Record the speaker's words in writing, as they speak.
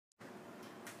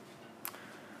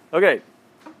Okay,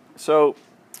 so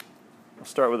I'll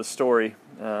start with a story.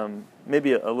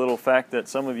 Maybe a little fact that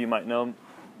some of you might know,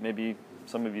 maybe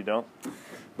some of you don't.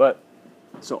 But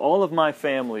so all of my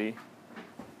family,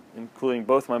 including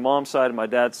both my mom's side and my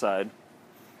dad's side,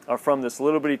 are from this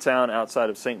little bitty town outside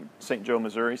of St. Joe,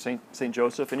 Missouri. St.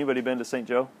 Joseph. Anybody been to St.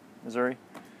 Joe, Missouri?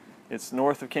 It's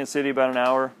north of Kansas City, about an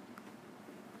hour.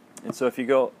 And so if you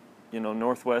go,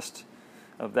 northwest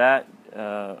of that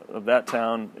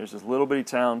town, there's this little bitty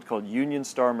town called Union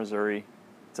Star, Missouri.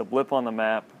 It's a blip on the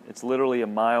map. It's literally a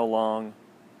mile long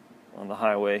on the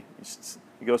highway.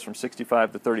 It goes from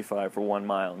 65 to 35 for 1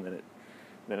 mile, and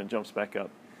then it jumps back up.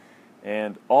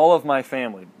 And all of my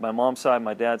family, my mom's side,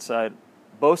 my dad's side,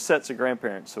 both sets of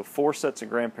grandparents, so 4 sets of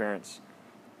grandparents,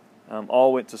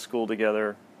 all went to school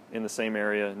together in the same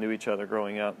area, knew each other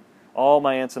growing up. All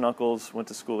my aunts and uncles went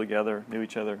to school together, knew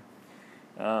each other.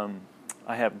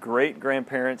 I have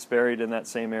great-grandparents buried in that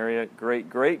same area,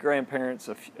 great-great-grandparents,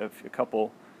 a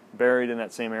couple buried in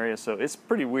that same area, so it's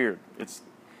pretty weird. It's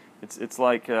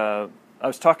like, I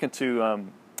was talking to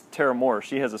Tara Moore.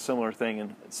 She has a similar thing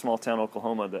in small town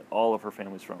Oklahoma that all of her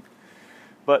family's from.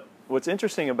 But what's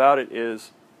interesting about it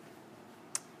is,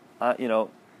 I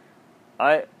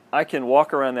can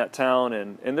walk around that town,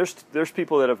 and there's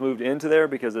people that have moved into there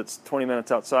because it's 20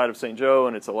 minutes outside of St. Joe,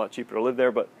 and it's a lot cheaper to live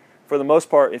there. But for the most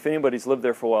part, if anybody's lived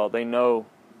there for a while, they know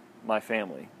my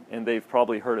family, and they've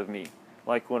probably heard of me.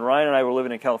 Like when Ryan and I were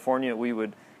living in California, we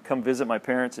would come visit my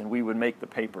parents, and we would make the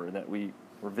paper that we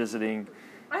were visiting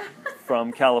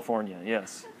from California.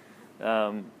 Yes,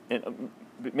 and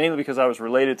mainly because I was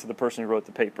related to the person who wrote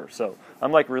the paper. So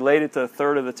I'm like related to a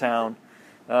third of the town.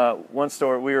 One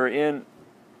story, we were in.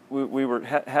 We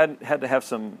had to have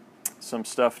some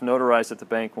stuff notarized at the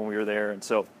bank when we were there, and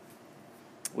so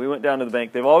we went down to the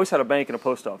bank. They've always had a bank and a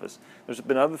post office. There's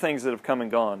been other things that have come and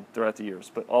gone throughout the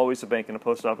years, but always a bank and a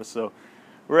post office. So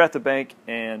we're at the bank,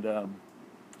 and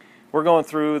we're going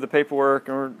through the paperwork,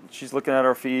 and she's looking at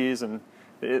our fees, and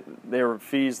they were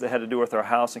fees that had to do with our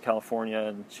house in California,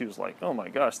 and she was like, "Oh my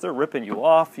gosh, they're ripping you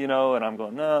off," and I'm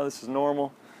going, "No, this is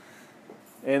normal."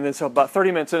 And then so about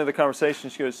 30 minutes into the conversation,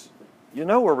 she goes,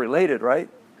 "We're related, right?"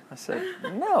 I said,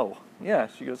 "No." Yeah.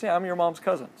 She goes, "Yeah, I'm your mom's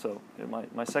cousin." So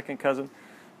my second cousin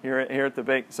here at the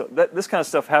bank. So this kind of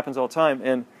stuff happens all the time,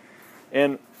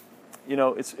 and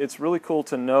it's really cool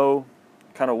to know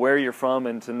kind of where you're from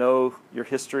and to know your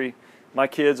history. My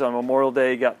kids on Memorial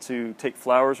Day got to take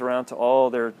flowers around to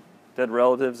all their dead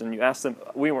relatives, and you asked them.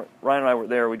 Ryan and I were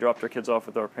there. We dropped our kids off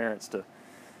with our parents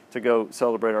to go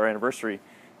celebrate our anniversary,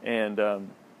 and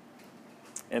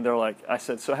they're like, I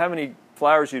said, "So how many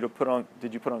flowers did you put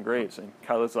on graves?" And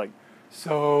Kyla's like,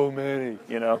 "So many,"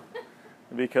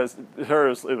 because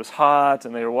it was hot,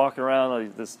 and they were walking around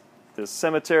like this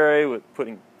cemetery with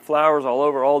putting flowers all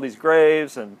over all these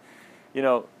graves, and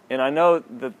and I know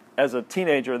that as a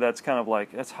teenager, that's kind of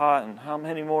like, it's hot, and how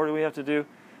many more do we have to do?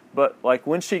 But like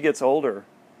when she gets older,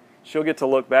 she'll get to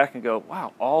look back and go,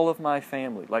 "Wow, all of my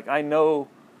family, like I know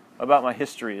about my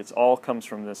history. It's all comes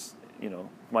from this."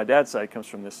 My dad's side comes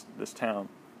from this town,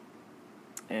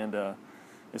 and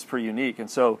it's pretty unique. And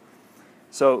so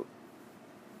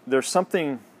there's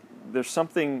something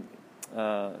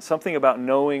about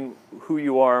knowing who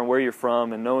you are and where you're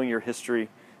from, and knowing your history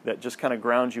that just kind of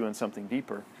grounds you in something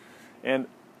deeper. And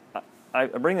I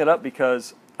bring that up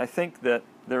because I think that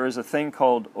there is a thing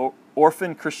called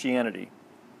orphan Christianity,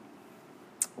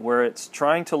 where it's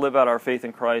trying to live out our faith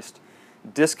in Christ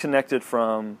disconnected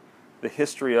from the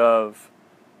history of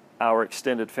our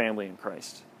extended family in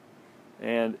Christ.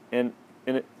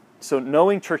 So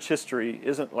knowing church history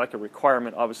isn't like a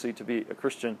requirement, obviously, to be a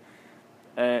Christian,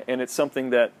 and it's something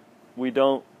that we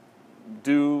don't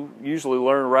usually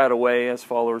learn right away as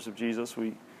followers of Jesus.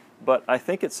 But I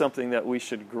think it's something that we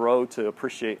should grow to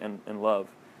appreciate and love,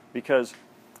 because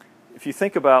if you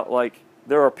think about, like,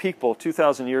 there are people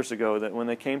 2,000 years ago that when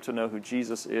they came to know who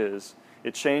Jesus is,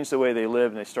 it changed the way they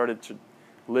lived, and they started to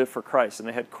live for Christ, and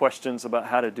they had questions about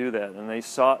how to do that, and they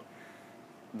sought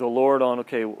the Lord on,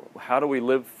 okay, how do we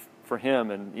live for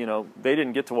Him? And they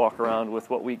didn't get to walk around with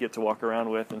what we get to walk around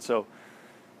with, and so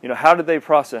how did they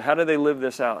process? How did they live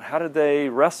this out? How did they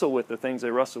wrestle with the things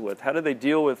they wrestled with? How did they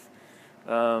deal with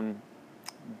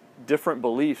different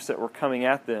beliefs that were coming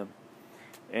at them?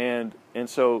 And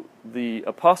so the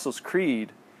Apostles'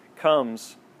 Creed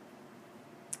comes,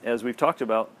 as we've talked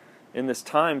about, in this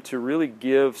time to really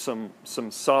give some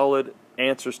solid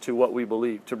answers to what we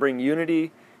believe, to bring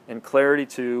unity and clarity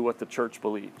to what the church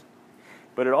believed.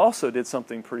 But it also did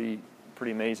something pretty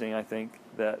amazing, I think,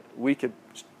 that we could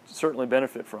certainly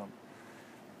benefit from,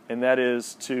 and that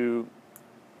is to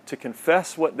to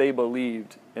confess what they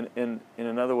believed, in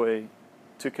another way,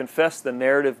 to confess the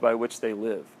narrative by which they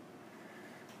live.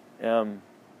 And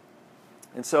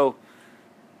so,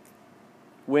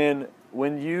 when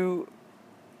you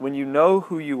know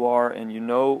who you are, and you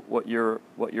know what your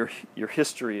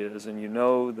history is, and you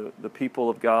know the people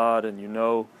of God, and you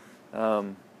know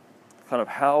kind of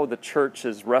how the church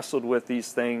has wrestled with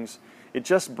these things, it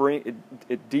just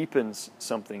it deepens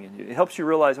something in you. It helps you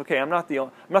realize, okay, I'm not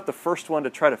the first one to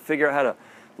try to figure out how to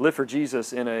live for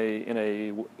Jesus in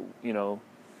a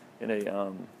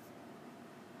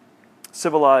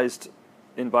civilized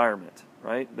environment,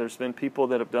 right? There's been people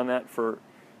that have done that for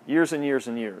years and years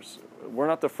and years. We're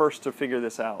not the first to figure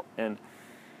this out, and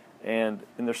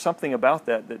there's something about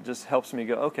that just helps me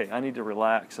go, okay, I need to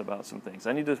relax about some things.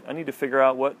 I need to figure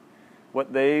out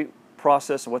what they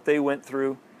processed and what they went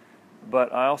through,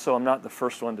 but I also am not the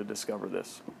first one to discover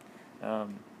this.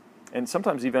 And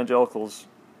sometimes evangelicals,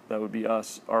 that would be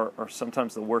us, are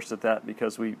sometimes the worst at that,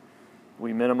 because we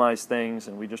minimize things,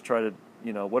 and we just try to,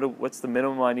 what's the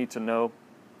minimum I need to know?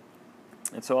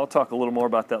 And so I'll talk a little more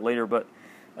about that later, but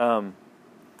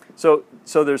so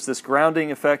there's this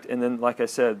grounding effect, and then, like I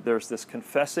said, there's this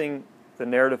confessing the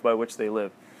narrative by which they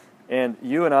live. And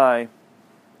you and I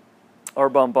are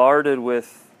bombarded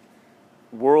with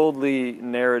worldly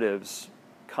narratives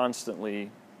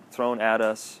constantly thrown at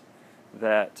us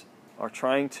that are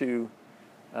trying to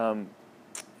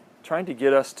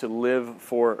get us to live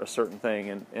for a certain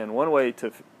thing. And one way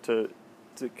to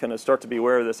kind of start to be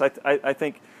aware of this, I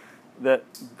think that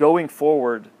going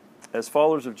forward as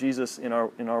followers of Jesus in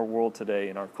our world today,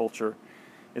 in our culture,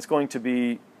 it's going to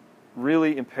be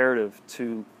really imperative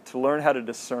to learn how to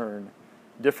discern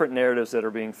different narratives that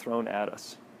are being thrown at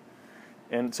us.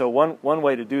 And so one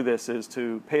way to do this is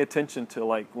to pay attention to,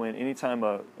 like, when anytime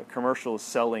a commercial is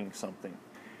selling something,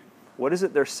 what is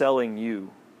it they're selling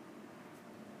you?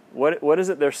 What is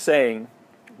it they're saying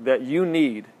that you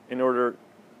need in order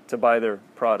to buy their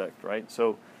product, right?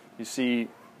 So you see,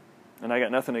 and I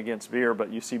got nothing against beer,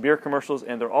 but you see beer commercials,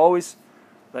 and they're always,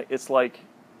 it's like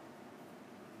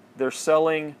they're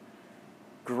selling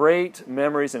great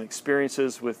memories and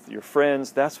experiences with your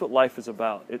friends. That's what life is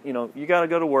about. You got to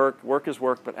go to work. Work is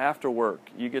work, but after work,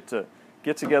 you get to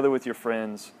get together with your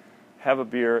friends, have a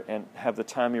beer, and have the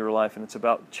time of your life. And it's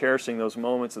about cherishing those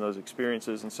moments and those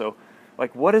experiences. And so,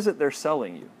 like, what is it they're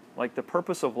selling you? Like, the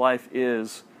purpose of life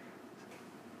is,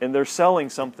 and they're selling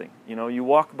something. You go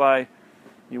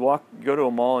to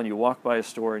a mall and you walk by a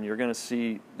store, and you're going to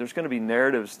see, there's going to be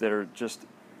narratives that are just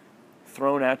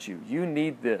thrown at you. You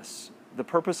need this. The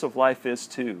purpose of life is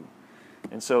to.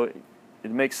 And so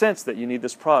it makes sense that you need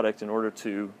this product in order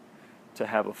to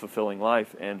have a fulfilling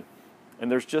life. And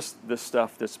there's just this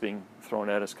stuff that's being thrown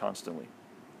at us constantly.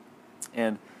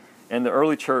 And the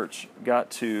early church got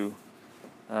to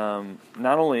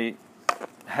not only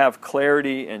have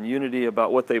clarity and unity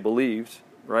about what they believed,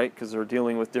 right? Because they're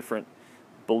dealing with different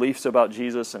beliefs about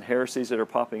Jesus and heresies that are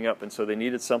popping up, and so they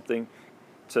needed something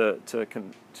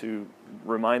to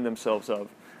remind themselves of.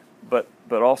 But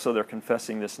also they're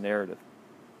confessing this narrative.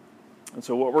 And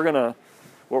so what we're gonna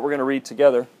read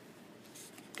together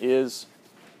is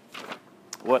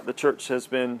what the church has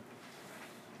been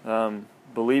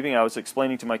believing. I was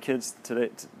explaining to my kids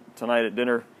tonight at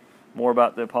dinner more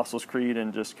about the Apostles' Creed,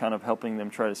 and just kind of helping them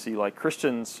try to see, like,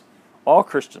 Christians, all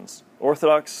Christians,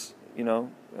 Orthodox,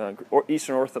 or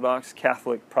Eastern Orthodox,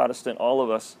 Catholic, Protestant, all of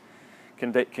us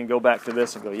can go back to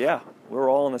this and go, yeah,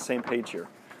 we're all on the same page here.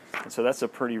 And so that's a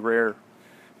pretty rare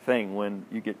thing when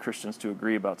you get Christians to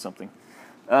agree about something.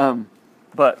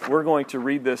 But we're going to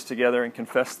read this together and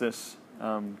confess this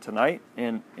tonight,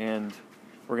 and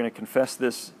we're going to confess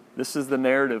this. This is the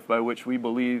narrative by which we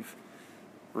believe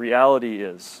reality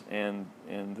is, and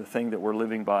the thing that we're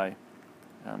living by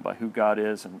who God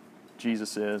is and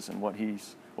Jesus is, and what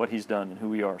He's done and who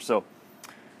we are. So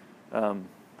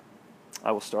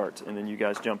I will start, and then you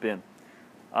guys jump in.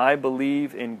 I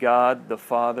believe in God the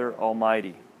Father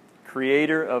Almighty,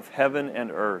 creator of heaven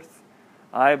and earth.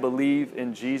 I believe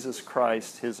in Jesus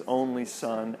Christ, His only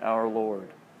Son, our Lord,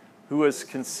 who was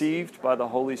conceived by the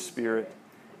Holy Spirit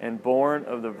and born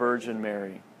of the Virgin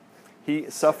Mary. He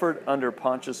suffered under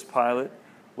Pontius Pilate,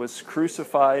 was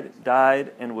crucified,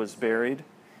 died, and was buried.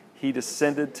 He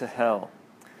descended to hell.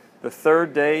 The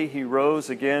third day He rose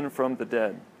again from the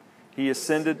dead. He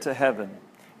ascended to heaven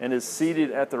and is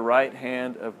seated at the right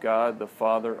hand of God the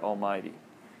Father Almighty.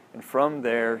 And from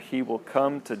there He will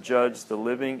come to judge the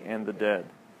living and the dead.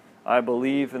 I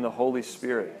believe in the Holy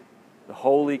Spirit, the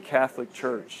Holy Catholic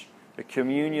Church, the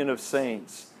communion of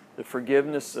saints, the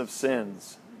forgiveness of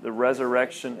sins, the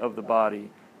resurrection of the body,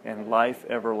 and life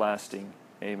everlasting.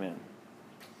 Amen.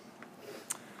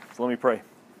 So let me pray.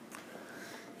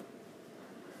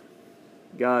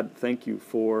 God, thank you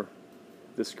for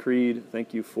this creed.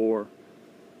 Thank you for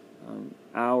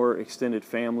our extended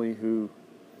family who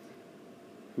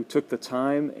took the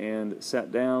time and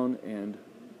sat down and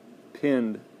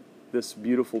penned this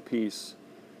beautiful piece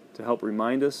to help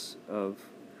remind us of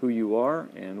who you are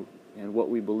and what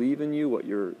we believe in you, what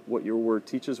your word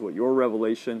teaches, what your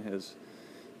revelation has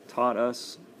taught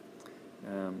us.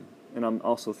 And I'm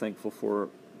also thankful for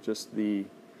just the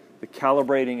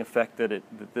calibrating effect that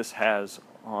this has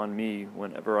on me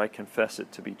whenever I confess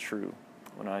it to be true.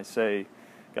 When I say,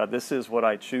 God, this is what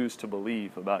I choose to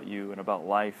believe about you and about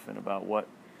life and about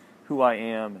who I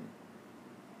am. And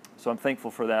so I'm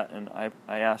thankful for that, and I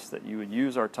ask that you would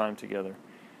use our time together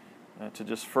to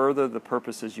just further the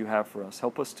purposes you have for us.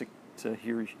 Help us to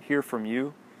hear from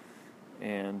you,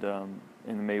 and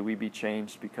may we be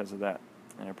changed because of that.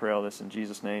 And I pray all this in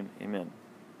Jesus' name. Amen.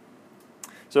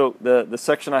 So the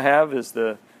section I have is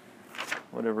the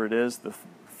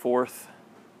fourth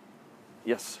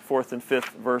and fifth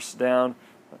verse down,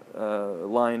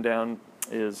 line down,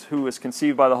 is who is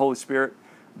conceived by the Holy Spirit,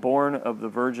 born of the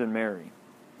Virgin Mary.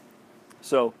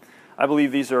 So I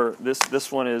believe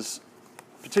this one is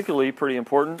particularly pretty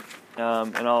important,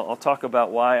 and I'll talk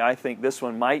about why I think this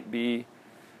one might be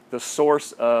the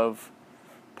source of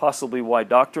possibly why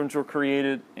doctrines were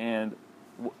created, and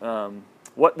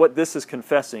what this is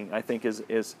confessing, I think,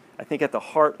 is at the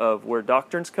heart of where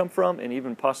doctrines come from, and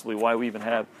even possibly why we even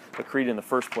have a creed in the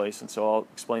first place. And so I'll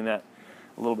explain that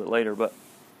a little bit later. But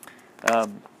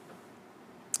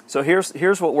so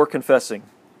here's what we're confessing.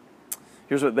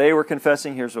 Here's what they were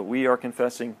confessing. Here's what we are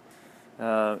confessing.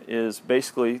 Is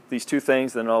basically these two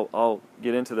things. Then I'll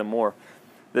get into them more.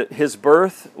 That his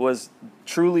birth was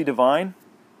truly divine,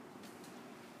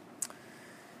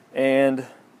 and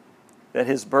that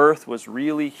his birth was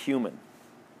really human.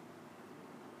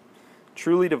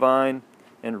 Truly divine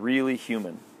and really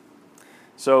human.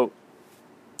 So,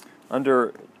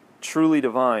 under truly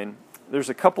divine, there's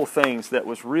a couple things that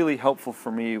was really helpful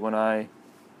for me when there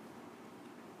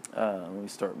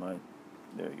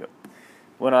you go.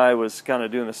 When I was kind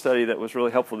of doing the study, that was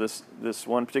really helpful. This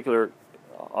one particular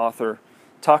author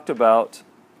talked about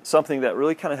something that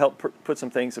really kind of helped put some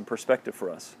things in perspective for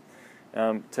us.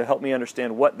 To help me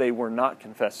understand what they were not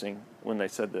confessing when they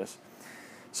said this.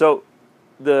 So,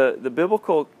 the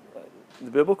biblical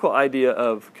idea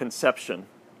of conception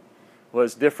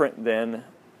was different than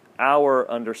our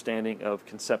understanding of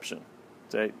conception.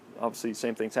 So obviously,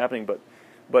 same thing's happening, but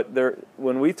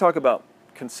when we talk about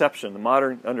conception, the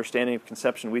modern understanding of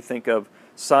conception, we think of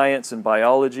science and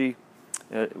biology.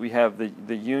 We have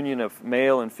the union of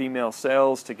male and female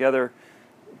cells together,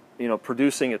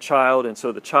 producing a child, and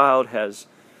so the child has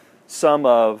some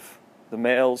of the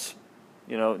male's,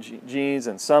 genes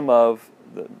and some of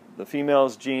the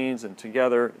female's genes, and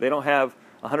together they don't have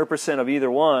 100% of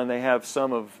either one. They have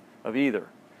some of either,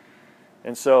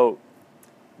 and so,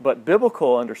 but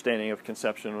biblical understanding of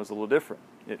conception was a little different.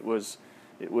 It was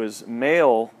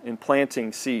male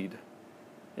implanting seed,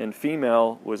 and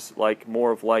female was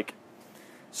more of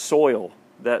soil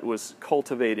that was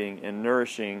cultivating and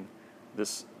nourishing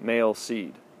this male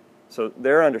seed. So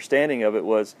their understanding of it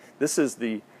was, this is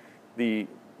the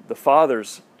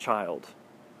father's child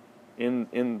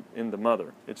in the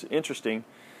mother. It's an interesting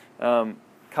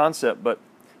concept, but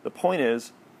the point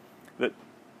is that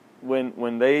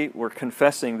when they were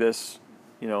confessing this,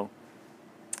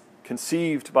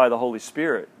 conceived by the Holy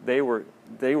Spirit, they were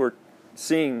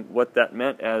seeing what that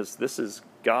meant as, this is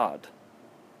God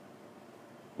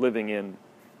living in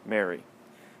Mary.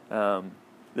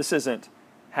 This isn't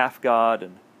half God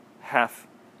and half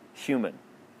human.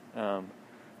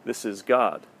 This is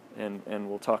God, and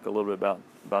we'll talk a little bit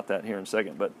about that here in a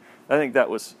second. But I think that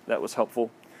was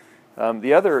helpful.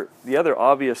 The other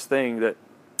obvious thing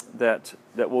that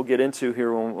we'll get into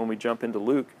here when we jump into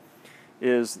Luke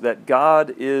is that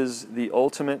God is the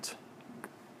ultimate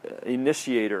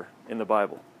initiator in the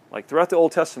Bible. Throughout the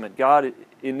Old Testament, God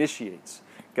initiates.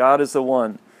 God is the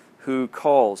one who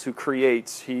calls, who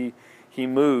creates. He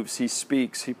moves, he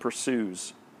speaks, he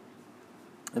pursues.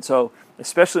 And so,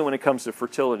 especially when it comes to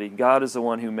fertility, God is the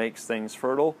one who makes things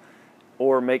fertile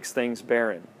or makes things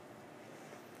barren.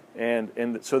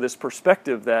 And so this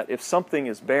perspective that if something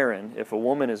is barren, if a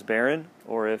woman is barren,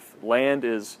 or if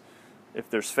there's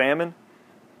famine,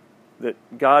 that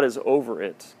God is over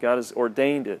it. God has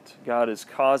ordained it. God is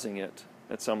causing it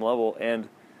at some level, and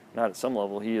not at some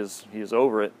level, He is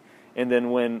over it. And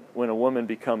then when a woman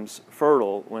becomes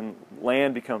fertile, when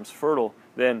land becomes fertile,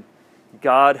 then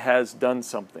God has done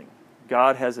something.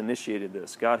 God has initiated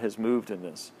this. God has moved in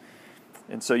this.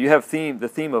 And so you have the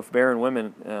theme of barren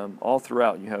women all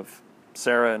throughout. You have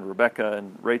Sarah and Rebecca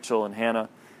and Rachel and Hannah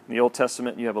in the Old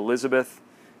Testament. You have Elizabeth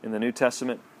in the New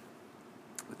Testament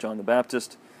with John the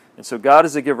Baptist. And so God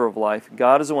is the giver of life.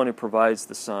 God is the one who provides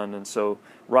the Son. And so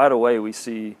right away we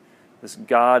see this: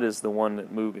 God is the one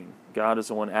that moving. God is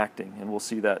the one acting. And we'll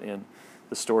see that in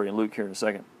the story in Luke here in a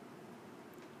second.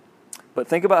 But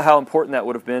think about how important that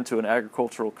would have been to an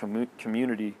agricultural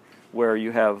community where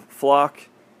you have flock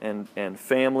and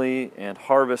family and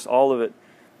harvest. All of it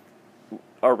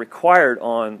are required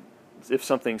on if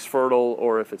something's fertile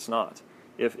or if it's not.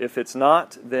 If it's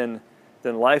not, then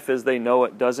life as they know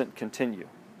it doesn't continue.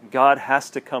 God has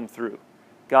to come through.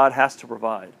 God has to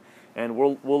provide. And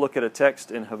we'll look at a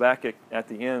text in Habakkuk at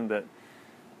the end that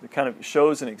kind of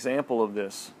shows an example of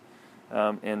this,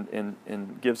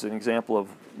 and gives an example of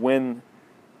when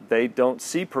they don't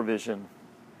see provision,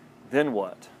 then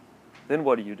what? Then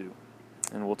what do you do?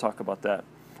 And we'll talk about that.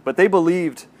 But they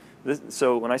believed,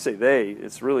 so when I say they,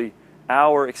 it's really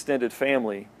our extended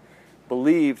family,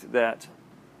 believed that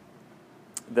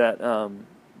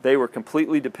they were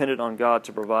completely dependent on God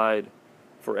to provide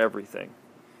for everything,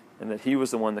 and that He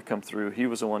was the one that come through. He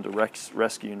was the one to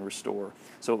rescue and restore.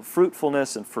 So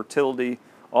fruitfulness and fertility,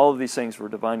 all of these things were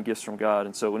divine gifts from God.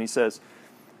 And so when it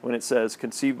says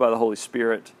conceived by the Holy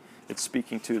Spirit, it's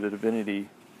speaking to the divinity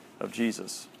of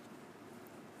Jesus.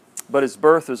 But His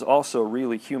birth is also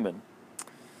really human.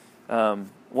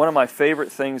 One of my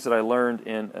favorite things that I learned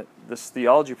in this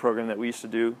theology program that we used to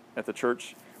do at the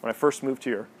church when I first moved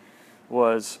here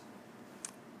was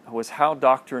how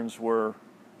doctrines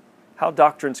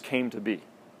came to be.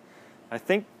 I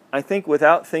think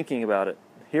without thinking about it,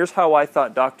 here's how I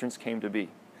thought doctrines came to be.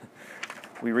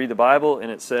 We read the Bible and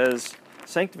it says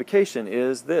sanctification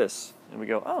is this, and we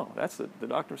go, oh, that's the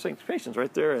doctrine of sanctification is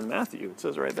right there in Matthew. It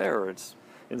says right there, or it's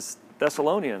in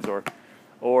Thessalonians,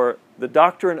 or the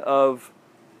doctrine of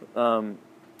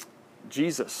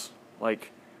Jesus,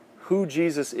 like who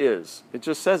Jesus is. It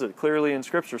just says it clearly in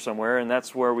Scripture somewhere, and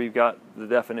that's where we've got the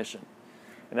definition.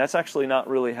 And that's actually not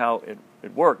really how it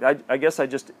worked. I guess I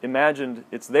just imagined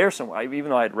it's there somewhere.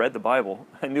 Even though I had read the Bible,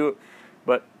 I knew it.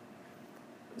 But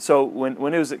so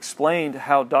when it was explained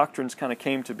how doctrines kind of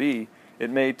came to be, it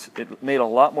made a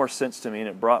lot more sense to me, and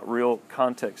it brought real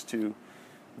context to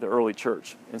the early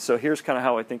church. And so here's kind of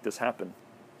how I think this happened.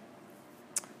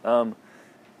 Come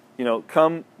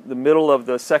the middle of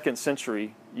the 2nd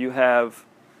century, you have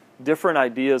different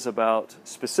ideas about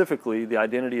specifically the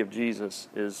identity of Jesus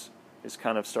is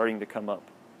kind of starting to come up.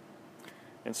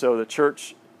 And so the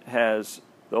church has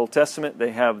the Old Testament.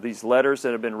 They have these letters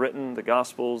that have been written, the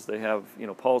Gospels. They have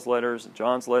Paul's letters,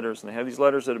 John's letters, and they have these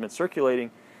letters that have been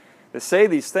circulating that say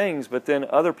these things, but then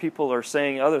other people are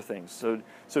saying other things.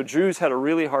 So Jews had a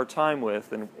really hard time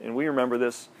with, and we remember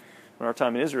this in our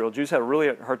time in Israel, Jews had a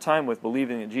really hard time with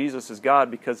believing that Jesus is God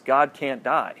because God can't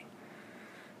die.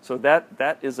 So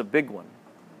that is a big one.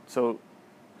 So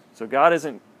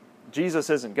Jesus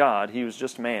isn't God, He was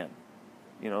just man.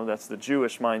 That's the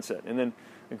Jewish mindset. And then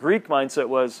the Greek mindset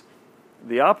was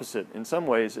the opposite. In some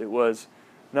ways, it was,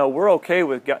 no, we're okay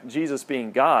with Jesus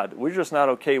being God. We're just not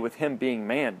okay with Him being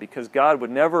man, because God would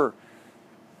never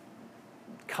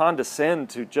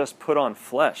condescend to just put on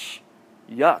flesh.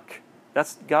 Yuck.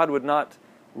 God would not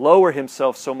lower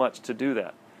Himself so much to do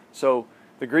that. So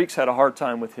the Greeks had a hard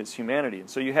time with His humanity. And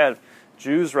so you had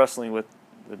Jews wrestling with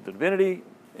the divinity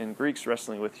and Greeks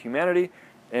wrestling with humanity.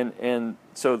 And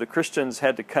so the Christians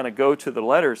had to kind of go to the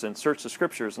letters and search the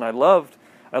Scriptures. And I loved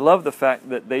the fact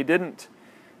that they didn't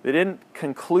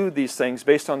conclude these things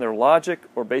based on their logic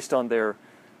or based on their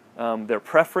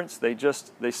preference. They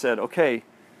said, okay,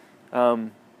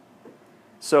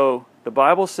 so the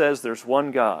Bible says there's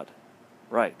one God,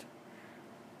 right?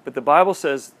 But the Bible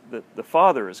says that the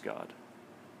Father is God,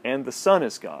 and the Son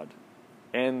is God,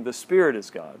 and the Spirit is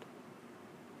God.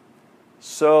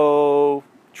 So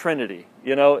Trinity,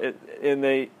 and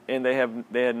they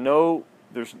had no.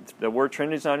 The word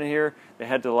Trinity's not in here. They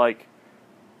had to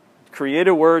create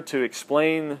a word to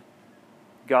explain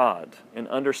God and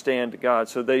understand God.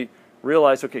 So they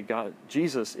realized, okay,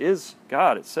 Jesus is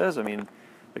God. It says,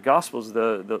 the Gospels,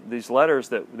 these letters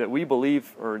that we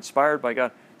believe are inspired by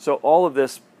God. So all of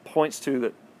this points to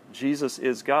that Jesus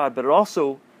is God, but it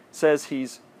also says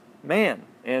He's man.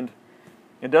 And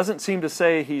it doesn't seem to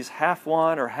say He's half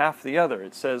one or half the other.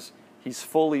 It says He's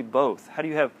fully both. How do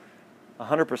you have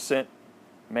 100%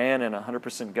 man and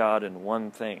 100% God in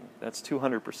one thing? That's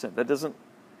 200%. That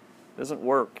doesn't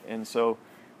work. And so,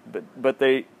 but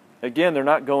they're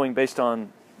not going based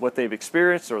on what they've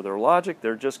experienced or their logic.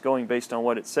 They're just going based on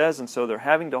what it says, and so they're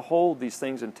having to hold these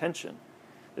things in tension.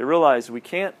 They realize we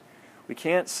can't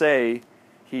say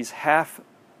he's half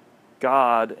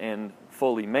God and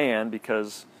fully man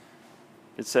because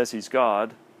it says he's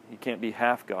God. He can't be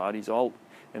half God. He's all.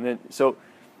 And then so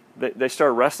they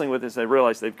start wrestling with this. They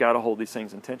realize they've got to hold these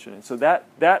things in tension, and so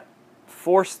that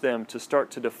forced them to start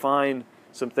to define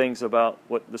some things about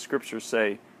what the Scriptures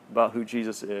say about who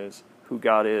Jesus is, who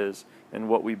God is, and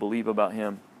what we believe about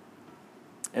Him.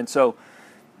 And so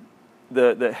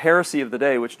the heresy of the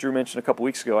day, which Drew mentioned a couple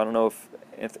weeks ago, I don't know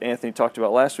if Anthony talked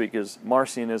about last week, is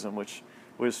Marcionism, which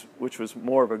was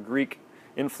more of a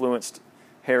Greek-influenced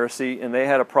heresy, and they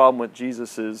had a problem with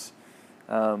Jesus's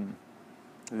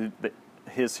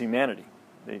his humanity.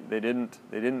 They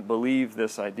didn't believe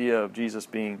this idea of Jesus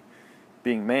being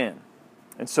man.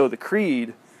 And so the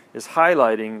creed is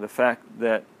highlighting the fact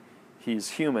that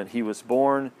he's human. He was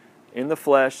born in the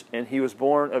flesh, and he was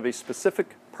born of a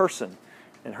specific person,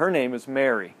 and her name is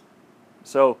Mary.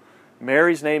 So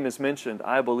Mary's name is mentioned,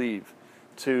 I believe,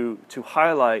 to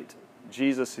highlight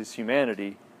Jesus'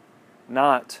 humanity,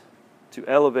 not to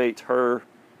elevate her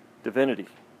divinity.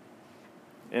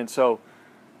 And so,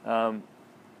 and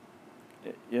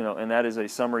that is a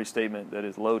summary statement that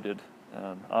is loaded,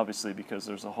 obviously, because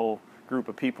there's a whole group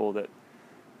of people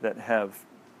that have,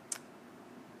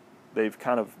 they've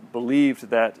kind of believed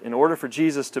that in order for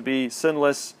Jesus to be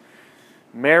sinless,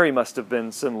 Mary must have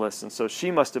been sinless, and so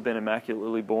she must have been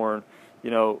immaculately born.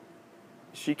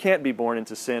 She can't be born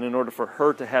into sin in order for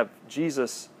her to have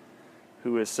Jesus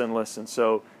who is sinless, and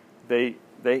so they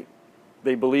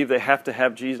believe they have to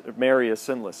have Mary as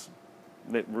sinless.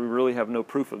 We really have no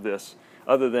proof of this,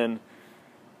 other than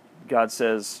God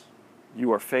says,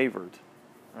 you are favored,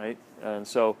 right? And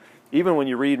so even when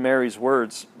you read Mary's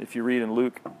words, if you read in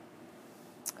Luke,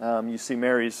 you see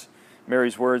Mary's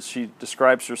words. She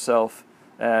describes herself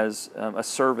as a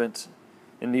servant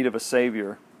in need of a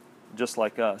Savior, just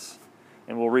like us.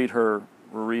 And we'll read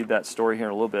that story here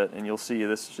in a little bit, and you'll see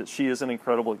this. She is an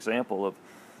incredible example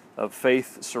of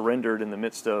faith surrendered in the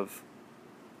midst of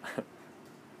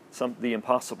the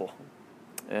impossible.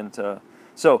 And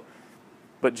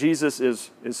but Jesus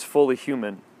is fully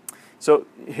human. So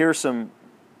here's some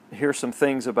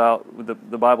things about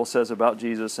the Bible says about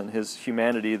Jesus and his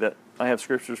humanity that I have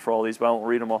scriptures for all these, but I won't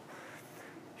read them all.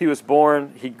 He was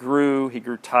born, he grew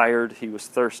tired, he was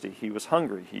thirsty, he was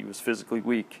hungry, he was physically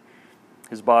weak,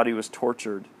 his body was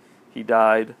tortured, he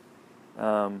died.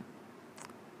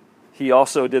 He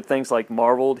also did things like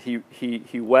marveled,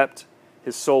 he wept,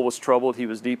 his soul was troubled, he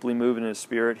was deeply moved in his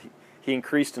spirit. He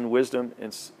increased in wisdom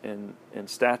and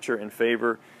stature and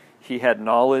favor. He had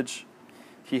knowledge.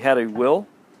 He had a will,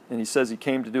 and he says he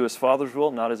came to do his Father's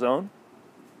will, not his own.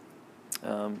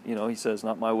 He says,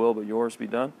 not my will, but yours be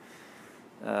done.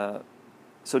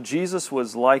 So Jesus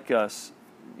was like us,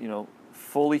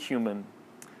 fully human,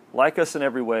 like us in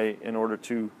every way, in order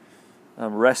to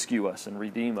rescue us and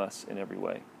redeem us in every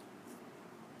way.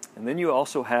 And then you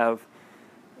also have,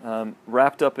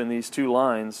 wrapped up in these two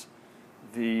lines,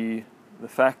 the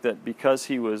fact that because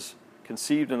he was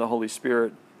conceived in the Holy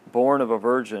Spirit, born of a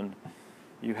virgin,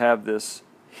 you have this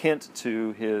hint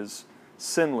to his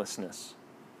sinlessness.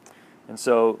 And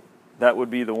so that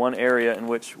would be the one area in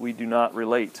which we do not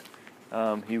relate.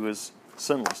 He was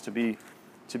sinless. To be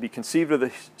conceived of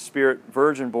the Spirit,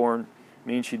 virgin born,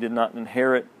 means she did not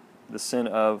inherit the sin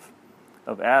of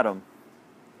Adam.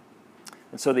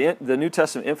 And so the New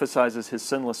Testament emphasizes his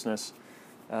sinlessness.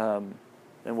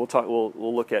 And we'll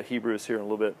look at Hebrews here in a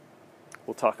little bit.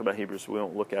 We'll talk about Hebrews, so we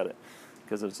won't look at it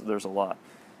because there's a lot.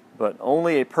 But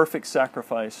only a perfect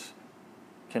sacrifice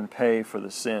can pay for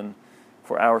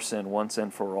our sin once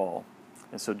and for all.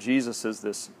 And so Jesus is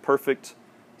this perfect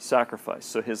sacrifice.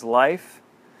 So his life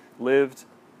lived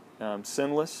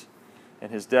sinless,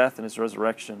 and his death and his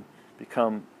resurrection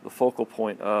become the focal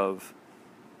point of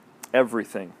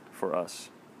everything for us.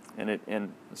 And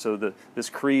so this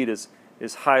creed is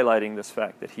highlighting this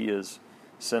fact that he is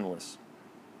sinless.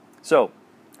 So,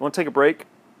 I want to take a break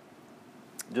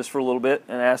just for a little bit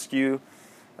and ask you,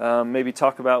 maybe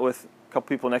talk about with a couple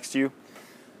people next to you.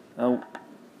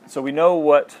 So we know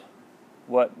what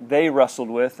they wrestled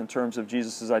with in terms of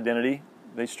Jesus' identity.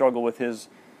 They struggle with his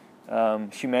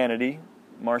humanity,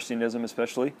 Marcionism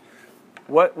especially.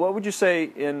 What would you say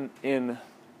in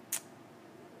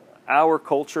our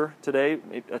culture today,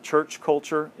 a church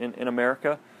culture in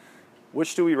America,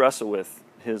 which do we wrestle with?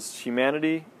 His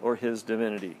humanity or his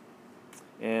divinity?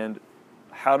 And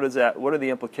what are the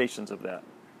implications of that?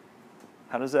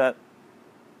 How does that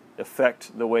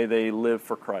affect the way they live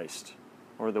for Christ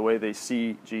or the way they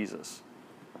see Jesus?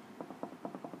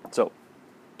 So,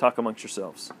 talk amongst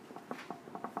yourselves.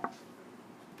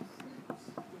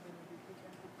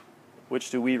 Which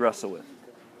do we wrestle with?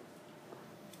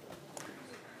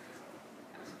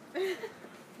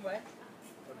 What?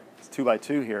 It's 2 by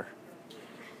 2 here.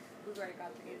 We've already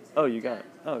got the answer. Oh, you got it.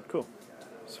 Oh, cool.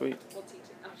 Sweet. We'll teach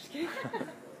it. I'm just kidding.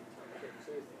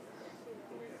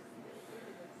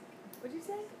 What'd you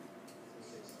say?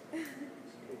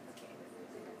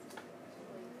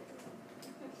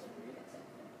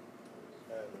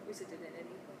 We said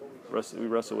divinity. We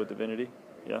wrestle with divinity.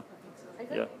 Yeah. I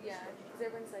think, yeah. Because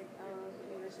everyone's like,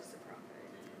 he was just a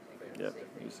prophet. Yep.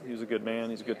 He was a good man.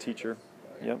 He's a good teacher.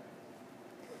 Yep.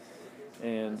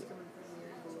 And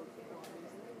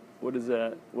what is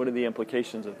that? What are the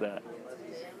implications of that?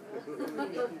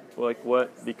 Like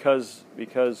what? Because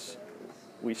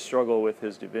we struggle with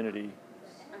his divinity.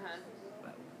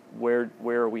 Where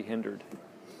are we hindered?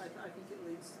 I think it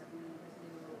leads to the,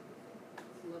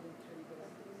 loving teddy bear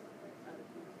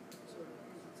attitude. Sort of,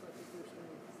 it's like if there's no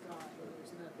God, or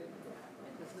there's nothing,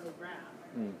 there's no wrath.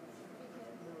 No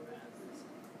wrath.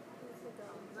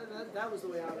 That was the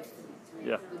way I was thinking.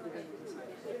 Yeah. The divinity side.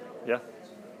 Yeah.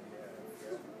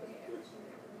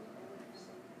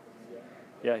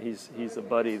 Yeah, he's a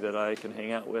buddy that I can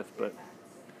hang out with, but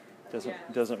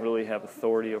doesn't really have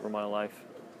authority over my life.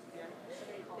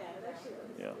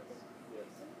 Yeah.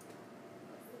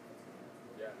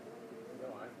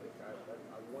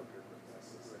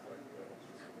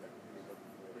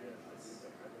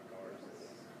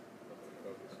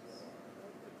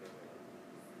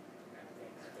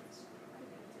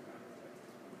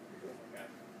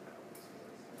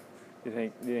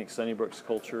 Do you think Sunnybrook's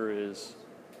culture is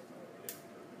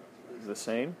the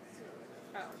same?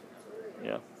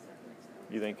 Yeah.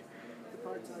 You think?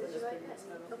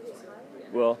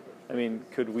 Well, I mean,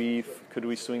 could we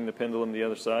swing the pendulum the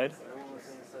other side?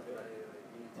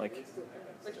 Like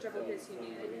struggle with his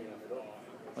humanity.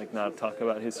 Like not talk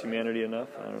about his humanity enough?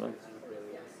 I don't know.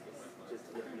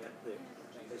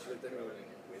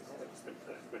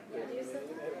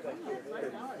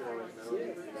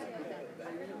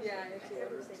 Yeah, if you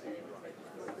ever say that.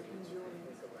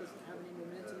 Doesn't have any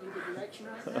momentum either direction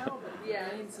right now, but it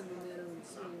gains some momentum and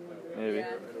swing one direction. Maybe.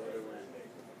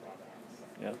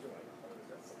 Yeah.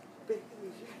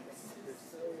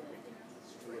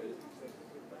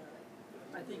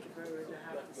 I think if I were to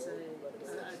have to say, I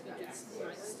think it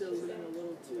might still lean a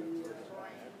little to the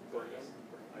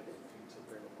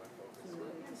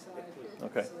humanity side.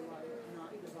 Okay. So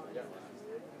not divine.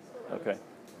 Okay.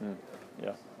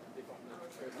 Yeah.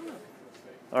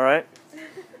 All right.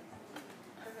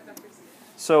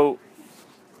 So,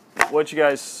 what'd you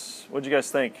guys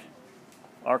think?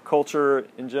 Our culture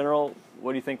in general,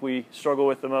 what do you think we struggle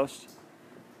with the most?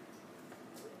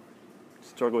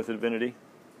 Struggle with divinity?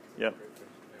 Yep.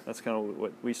 That's kind of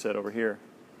what we said over here.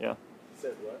 Yeah.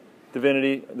 Said what?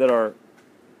 Divinity, that our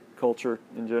culture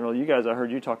in general. You guys, I heard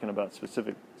you talking about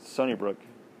specific Sunnybrook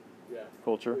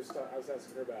culture. I was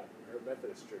asking her about her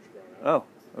Methodist church growing up.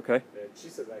 Oh, okay. And she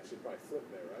said actually probably flipped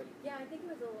there, right? Yeah, I think it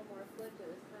was a little more flipped. It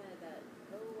was kind of that,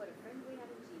 oh, what a friend we have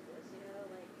in Jesus,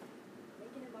 like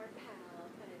making him our pal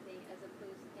kind of thing, as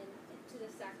opposed to the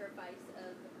sacrifice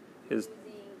of His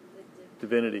using the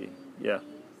divinity. Yeah.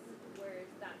 piece,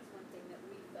 whereas that's one thing that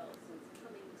we felt since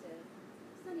coming to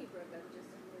Sunnybrook of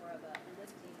just more of a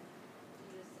lifting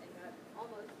Jesus and God,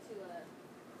 almost to a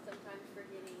sometimes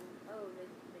forgetting, the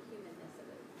humanness of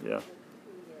it. Yeah.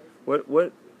 Who he is.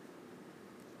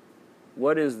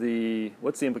 What's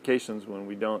the implications when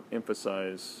we don't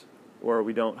emphasize or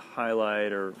we don't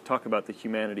highlight or talk about the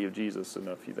humanity of Jesus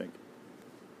enough, you think?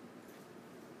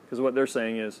 Because what they're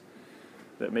saying is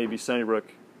that maybe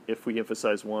Sunnybrook, if we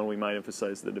emphasize one, we might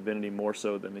emphasize the divinity more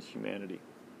so than the humanity.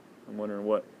 I'm wondering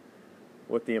what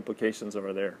the implications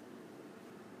are there.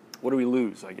 What do we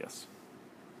lose, I guess?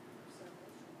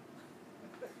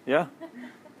 Yeah.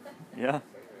 Yeah.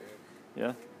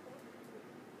 Yeah.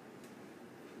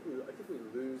 I think we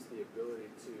lose the ability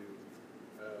to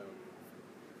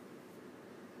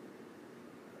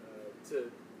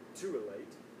relate,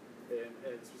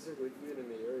 and specifically even in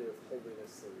the area of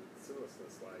holiness and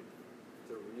sinlessness, like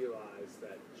to realize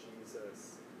that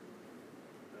Jesus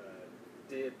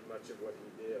did much of what he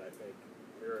did. I think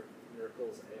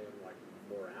miracles and like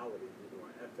morality,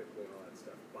 ethically and all that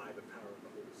stuff, by the power of the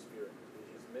Holy Spirit.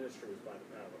 His ministry was by the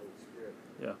power of the Holy Spirit.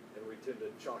 Yeah. And we tend to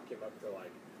chalk him up to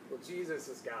like, well, Jesus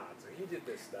is God, so he did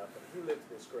this stuff, and he lived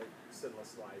this great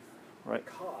sinless life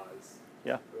because,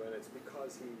 and it's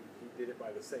because he did it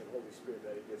by the same Holy Spirit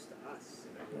that he gives to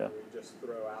us. We just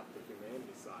throw out the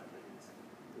humanity side. I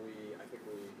think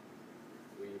we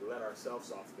we let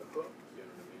ourselves off the hook. You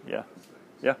know what I mean? Yeah. Those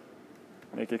things. Yeah.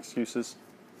 Make excuses.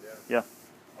 Yeah.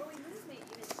 Or we move me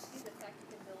even to the fact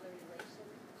you can build a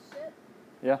relationship.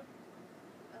 Yeah.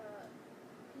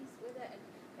 Piece with it.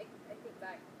 And I think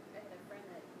back, I had a friend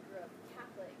that grew up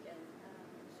Catholic, and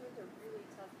she went through a really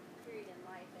tough period in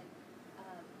life, and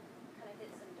kind of hit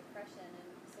some depression, and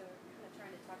so kind of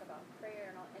trying to talk about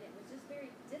prayer and all, and it was just very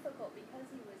difficult because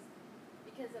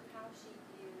of how she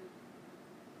viewed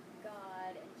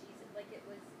God and Jesus. Like it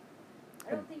was,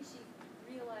 I don't think she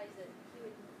realized that he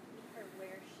would meet her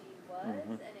where she was,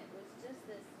 and it was just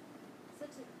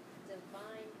such a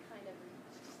divine kind of,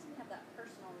 she just didn't have that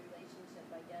personal relationship,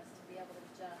 I guess, to be able to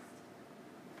just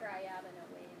cry out in a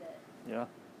way that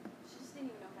she just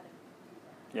didn't even know how to do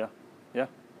that. Yeah.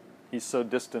 He's so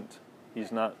distant.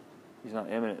 He's not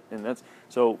imminent, and that's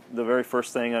so. The very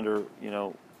first thing under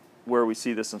where we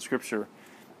see this in Scripture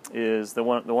is the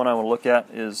one I want to look at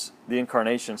is the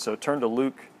incarnation. So turn to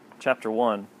Luke chapter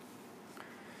 1,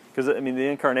 because the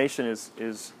incarnation is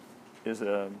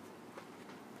a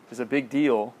big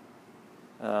deal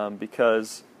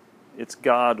because it's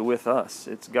God with us.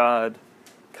 It's God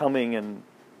coming and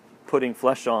putting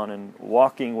flesh on and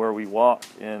walking where we walk,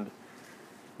 and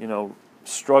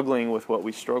struggling with what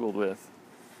we struggled with.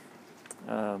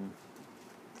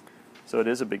 So it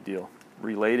is a big deal,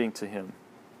 relating to Him.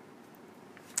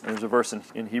 And there's a verse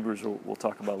in Hebrews we'll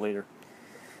talk about later.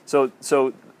 So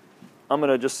I'm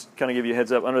going to just kind of give you a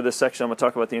heads up. Under this section, I'm going to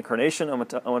talk about the incarnation. I want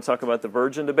to talk about the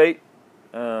virgin debate,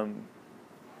 the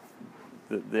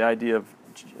idea of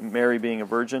Mary being a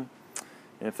virgin,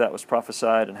 and if that was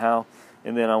prophesied and how.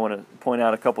 And then I want to point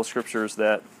out a couple scriptures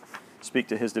that speak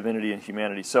to His divinity and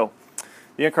humanity. So,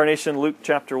 the incarnation, Luke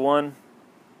chapter 1,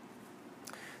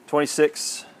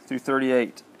 26 through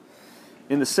 38.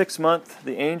 In the 6th month,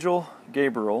 the angel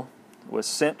Gabriel was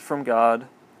sent from God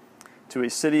to a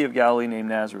city of Galilee named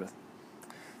Nazareth,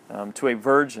 to a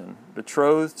virgin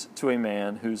betrothed to a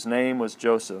man whose name was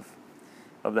Joseph,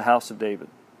 of the house of David.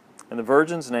 And the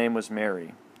virgin's name was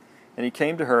Mary. And he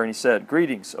came to her and he said,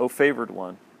 "Greetings, O favored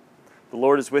one, the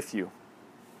Lord is with you."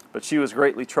 But she was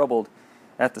greatly troubled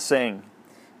at the saying,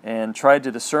 and tried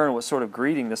to discern what sort of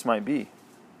greeting this might be.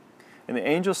 And the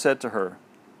angel said to her,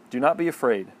 "Do not be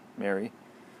afraid, Mary,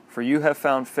 for you have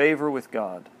found favor with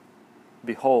God.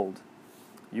 Behold,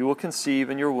 you will conceive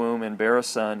in your womb and bear a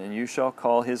son, and you shall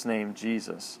call his name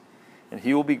Jesus. And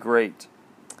he will be great,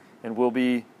 and will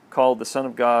be called the Son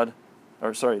of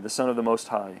the Son of the Most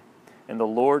High. And the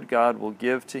Lord God will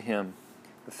give to him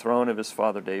the throne of his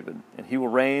father David, and he will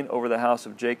reign over the house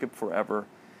of Jacob forever,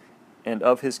 and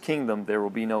of his kingdom there will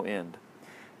be no end."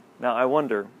 Now I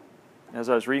wonder, as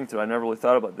I was reading through, I never really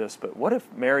thought about this, but what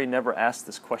if Mary never asked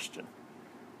this question?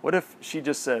 What if she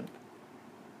just said,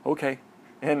 "Okay,"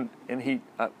 and he,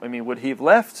 would he have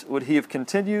left? Would he have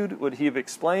continued? Would he have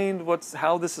explained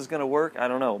how this is going to work? I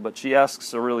don't know, but she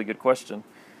asks a really good question.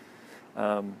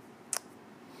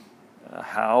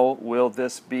 How will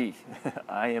this be?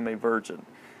 I am a virgin.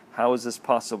 How is this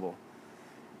possible?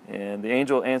 And the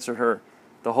angel answered her,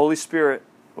 "The Holy Spirit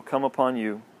will come upon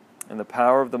you, and the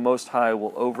power of the Most High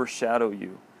will overshadow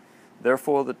you.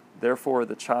 Therefore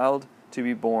the child to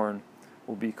be born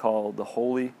will be called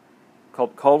holy,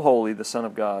 the Son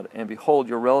of God. And behold,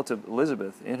 your relative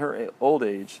Elizabeth, in her old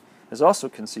age, has also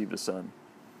conceived a son.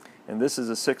 And this is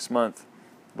the 6th month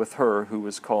with her who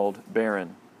was called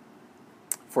barren.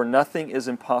 For nothing is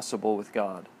impossible with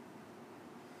God."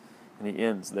 And he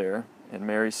ends there. And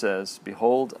Mary says,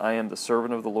 "Behold, I am the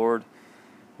servant of the Lord.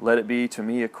 Let it be to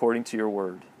me according to your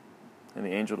word." And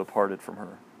the angel departed from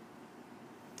her.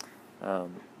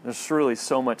 There's really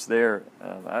so much there.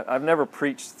 I've never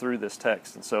preached through this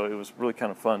text, and so it was really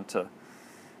kind of fun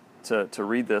to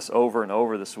read this over and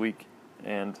over this week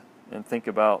and think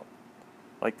about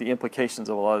like the implications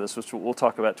of a lot of this, which we'll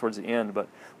talk about towards the end. But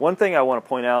one thing I want to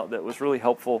point out that was really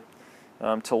helpful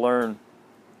to learn,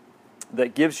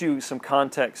 that gives you some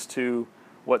context to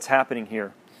what's happening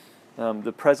here,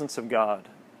 the presence of God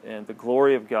and the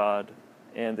glory of God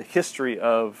and the history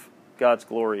of God's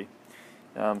glory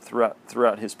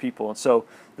throughout His people. And so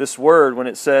this word, when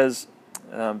it says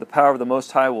the power of the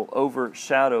Most High will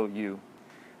overshadow you,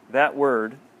 that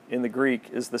word in the Greek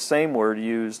is the same word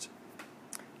used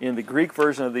in the Greek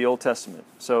version of the Old Testament.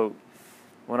 So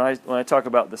when I talk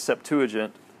about the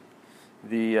Septuagint,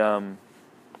 the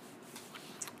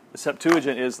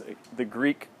Septuagint is the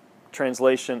Greek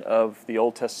translation of the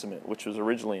Old Testament, which was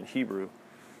originally in Hebrew,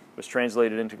 was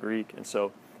translated into Greek. And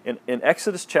so in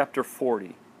Exodus chapter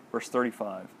 40, verse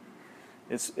 35,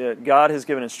 God has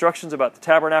given instructions about the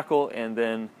tabernacle, and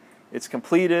then it's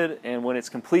completed, and when it's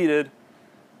completed,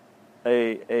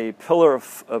 a pillar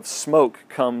of smoke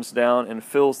comes down and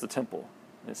fills the temple.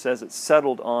 It says it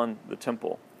settled on the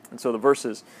temple. And so the verse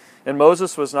is, and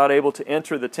Moses was not able to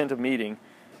enter the tent of meeting.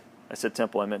 I said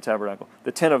temple, I meant tabernacle.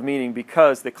 The tent of meeting,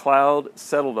 because the cloud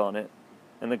settled on it,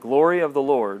 and the glory of the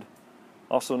Lord,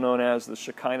 also known as the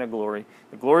Shekinah glory,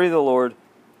 the glory of the Lord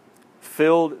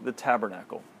filled the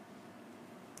tabernacle.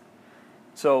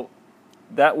 So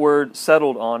that word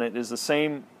settled on it is the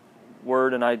same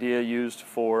word and idea used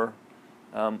for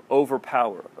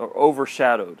overpower or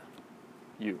overshadowed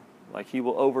you. Like he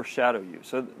will overshadow you.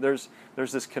 So there's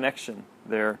this connection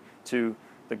there to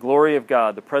the glory of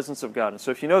God, the presence of God. And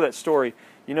so if you know that story,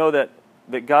 you know that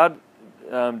God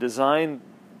designed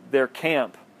their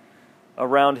camp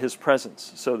around His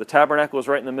presence. So the tabernacle was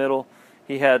right in the middle.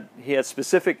 He had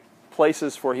specific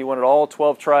places where He wanted all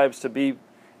 12 tribes to be,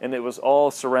 and it was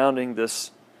all surrounding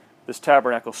this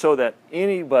tabernacle, so that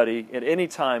anybody at any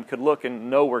time could look and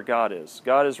know where God is.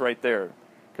 God is right there,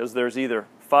 because there's either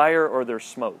fire or there's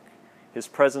smoke. His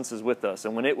presence is with us.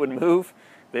 And when it would move,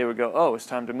 they would go, oh, it's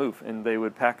time to move. And they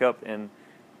would pack up and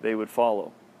they would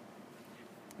follow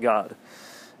God.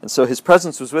 And so His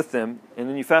presence was with them. And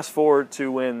then you fast forward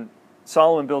to when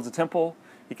Solomon builds a temple.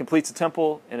 He completes a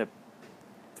temple, and a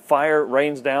fire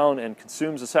rains down and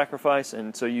consumes the sacrifice.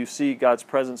 And so you see God's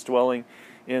presence dwelling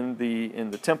in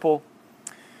the temple.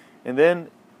 And then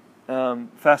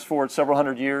fast forward several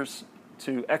hundred years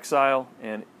to exile,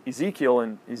 and Ezekiel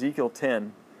in Ezekiel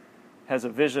 10 has a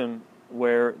vision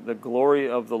where the glory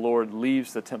of the Lord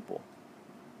leaves the temple.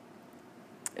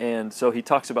 And so he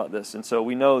talks about this. And so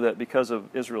we know that because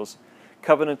of Israel's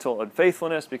covenantal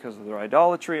unfaithfulness, because of their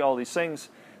idolatry, all these things,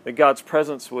 that God's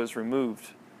presence was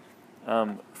removed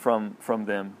from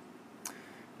them.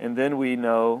 And then we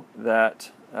know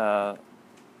that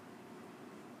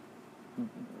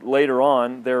later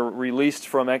on, they're released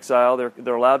from exile.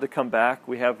 They're allowed to come back.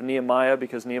 We have Nehemiah,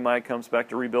 because Nehemiah comes back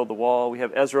to rebuild the wall. We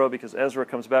have Ezra, because Ezra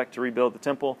comes back to rebuild the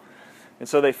temple. And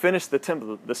so they finished the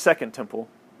temple, the second temple.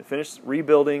 They finished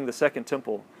rebuilding the second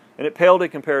temple. And it paled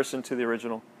in comparison to the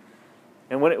original.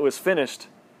 And when it was finished,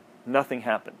 nothing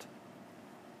happened.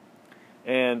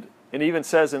 And it even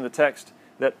says in the text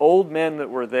that old men that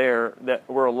were there, that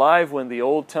were alive when the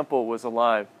old temple was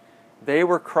alive, they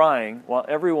were crying while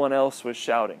everyone else was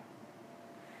shouting.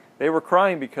 They were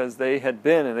crying because they had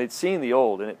been and they'd seen the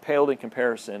old, and it paled in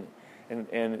comparison,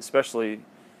 and especially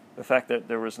the fact that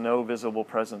there was no visible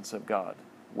presence of God.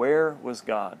 Where was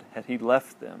God? Had He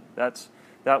left them? That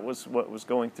was what was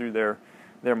going through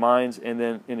their minds. And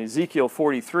then in Ezekiel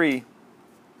 43,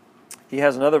 he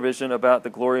has another vision about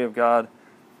the glory of God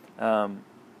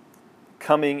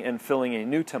coming and filling a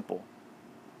new temple.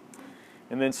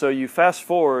 And then so you fast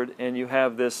forward and you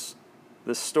have this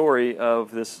story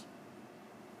of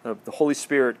the Holy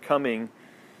Spirit coming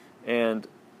and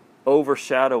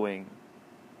overshadowing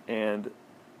and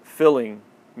filling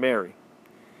Mary.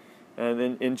 And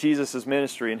then in Jesus'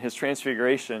 ministry, in His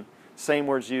transfiguration, same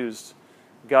words used.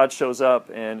 God shows up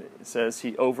and it says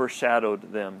He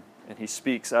overshadowed them, and He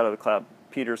speaks out of the cloud.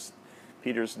 Peter's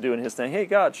doing his thing. Hey,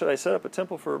 God, should I set up a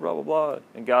temple for blah, blah, blah?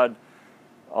 And God,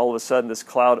 all of a sudden, this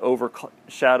cloud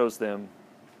overshadows them,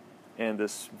 and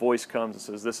this voice comes and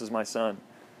says, "This is my Son,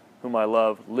 whom I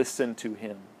love. Listen to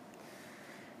Him."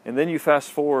 And then you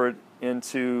fast forward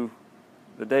into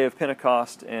the day of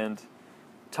Pentecost, and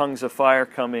tongues of fire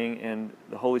coming, and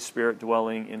the Holy Spirit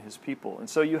dwelling in His people. And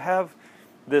so you have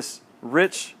this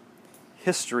rich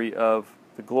history of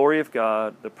the glory of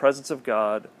God, the presence of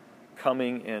God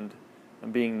coming and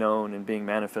being known and being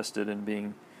manifested and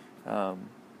being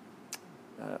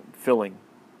filling.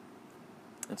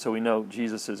 And so we know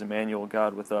Jesus is Emmanuel,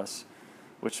 God with us,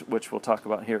 which we'll talk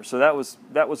about here. So that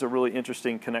was a really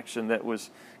interesting connection that was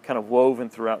kind of woven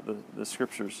throughout the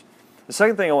Scriptures. The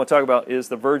second thing I want to talk about is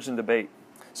the virgin debate.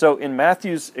 So in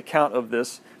Matthew's account of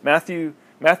this,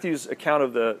 Matthew's account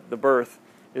of the birth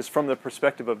is from the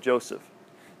perspective of Joseph.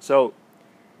 So,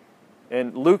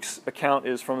 and Luke's account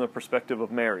is from the perspective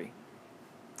of Mary.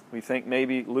 We think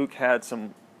maybe Luke had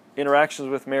some interactions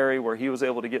with Mary where he was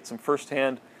able to get some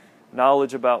firsthand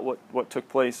knowledge about what took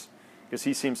place, because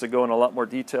he seems to go in a lot more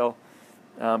detail.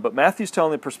 But Matthew's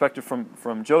telling the perspective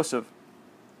from Joseph,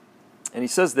 and he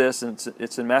says this, and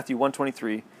it's in Matthew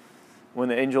 1:23, when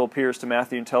the angel appears to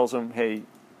Matthew and tells him, "Hey,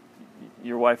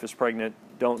 your wife is pregnant.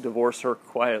 Don't divorce her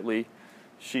quietly.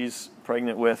 She's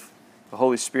pregnant with the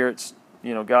Holy Spirit's,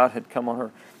 God had come on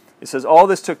her." It says, "All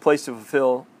this took place to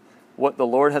fulfill what the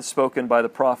Lord had spoken by the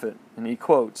prophet." And he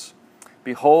quotes,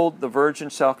 "Behold, the virgin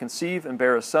shall conceive and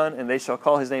bear a son, and they shall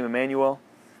call his name Emmanuel,"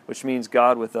 which means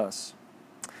God with us.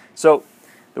 So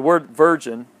the word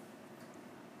virgin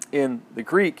in the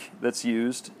Greek that's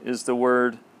used is the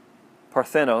word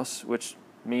parthenos, which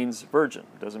means virgin.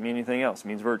 It doesn't mean anything else. It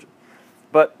means virgin.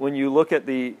 But when you look at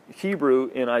the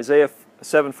Hebrew in Isaiah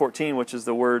 7:14, which is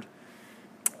the word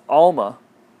alma,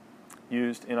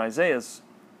 used in Isaiah's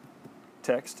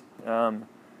text,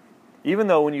 even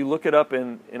though when you look it up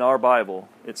in our Bible,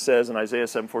 it says in Isaiah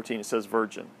 7:14, it says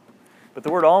virgin. But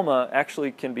the word alma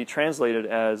actually can be translated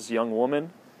as young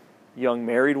woman, young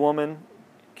married woman,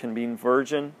 can mean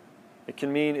virgin. It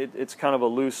can mean, it's kind of a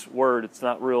loose word. It's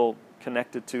not real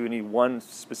connected to any one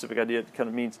specific idea. It kind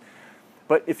of means,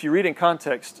 but if you read in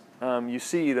context, you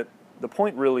see that the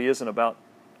point really isn't about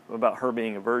her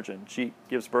being a virgin. She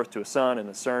gives birth to a son, and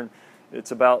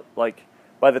it's about, like,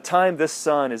 by the time this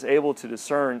son is able to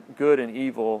discern good and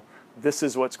evil, this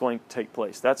is what's going to take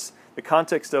place. That's the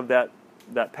context of that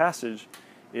passage,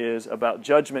 is about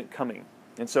judgment coming.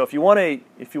 And so if you want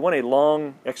a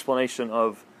long explanation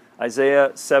of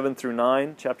Isaiah 7 through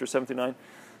 9, chapter 7 through 9,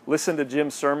 listen to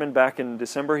Jim's sermon back in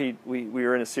December. We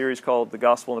were in a series called The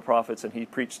Gospel and the Prophets, and he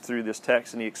preached through this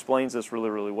text, and he explains this really,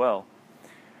 really well.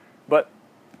 But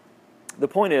the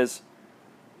point is,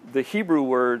 the Hebrew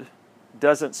word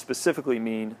doesn't specifically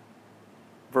mean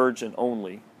virgin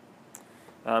only.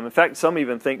 In fact, some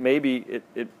even think maybe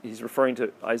he's referring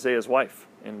to Isaiah's wife,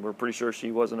 and we're pretty sure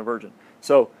she wasn't a virgin.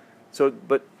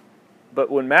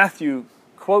 But when Matthew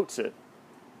quotes it,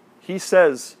 he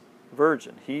says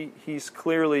virgin. He's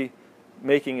clearly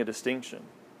making a distinction.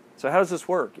 So how does this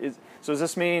work? So does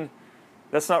this mean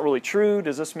that's not really true?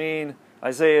 Does this mean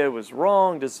Isaiah was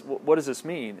wrong? What does this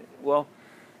mean? Well,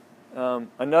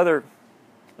 another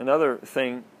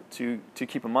thing to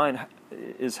keep in mind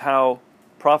is how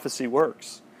prophecy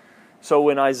works. So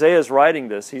when Isaiah is writing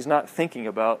this, he's not thinking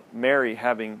about Mary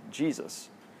having Jesus.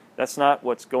 That's not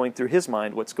what's going through his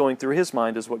mind. What's going through his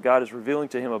mind is what God is revealing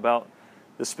to him about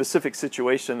the specific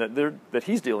situation that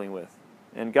he's dealing with.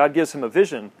 And God gives him a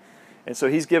vision, and so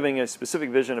he's giving a specific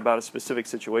vision about a specific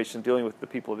situation dealing with the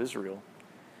people of Israel.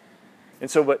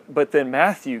 And so, but then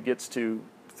Matthew gets to,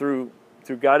 through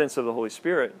guidance of the Holy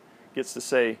Spirit, gets to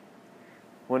say,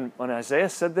 when Isaiah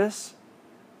said this,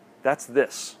 that's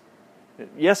this.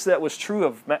 Yes, that was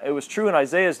true it was true in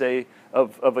Isaiah's day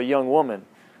of a young woman,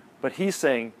 but he's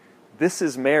saying, this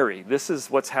is Mary. This is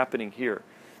what's happening here.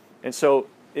 And so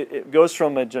it goes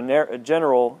from a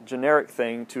generic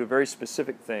thing to a very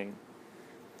specific thing.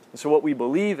 And so what we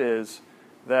believe is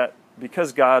that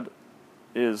because God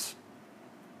is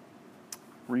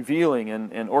revealing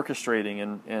and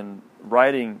orchestrating and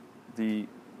writing the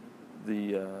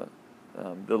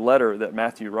letter that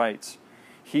Matthew writes,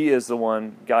 he is the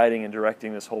one guiding and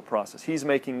directing this whole process. He's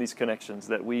making these connections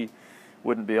that we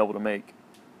wouldn't be able to make.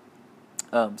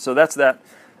 So that's that.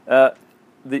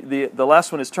 The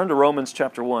last one is turn to Romans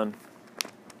chapter 1.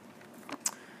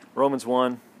 Romans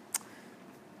 1.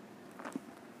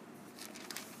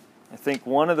 I think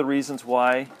one of the reasons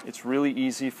why it's really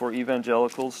easy for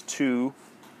evangelicals to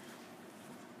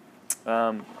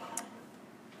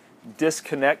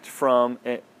disconnect from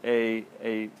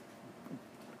a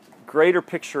greater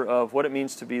picture of what it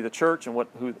means to be the church and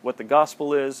what the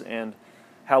gospel is and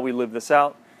how we live this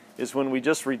out is when we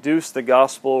just reduce the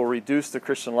gospel, reduce the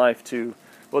Christian life to,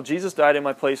 well, Jesus died in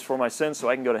my place for my sins so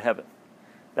I can go to heaven.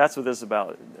 That's what this is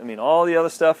about. I mean, all the other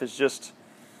stuff is just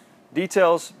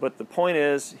details, but the point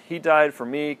is, he died for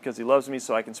me because he loves me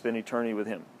so I can spend eternity with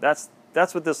him. That's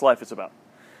what this life is about.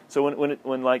 So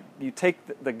when like you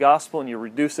take the gospel and you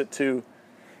reduce it to,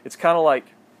 it's kind of like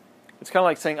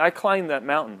saying, I climbed that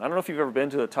mountain. I don't know if you've ever been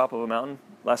to the top of a mountain.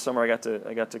 Last summer I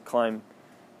got to climb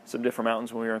some different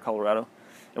mountains when we were in Colorado.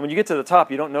 And when you get to the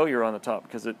top, you don't know you're on the top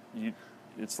because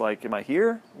it's like, am I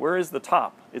here? Where is the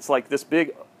top? It's like this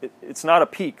big, it's not a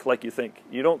peak like you think.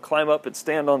 You don't climb up and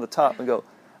stand on the top and go,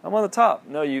 I'm on the top.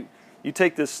 No, you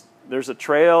take this, there's a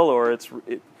trail or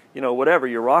whatever,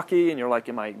 you're rocky and you're like,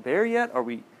 am I there yet? Are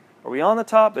we on the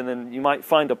top? And then you might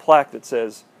find a plaque that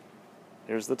says,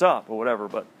 here's the top or whatever.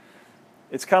 But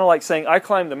it's kind of like saying, I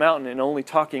climbed the mountain and only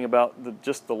talking about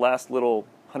just the last little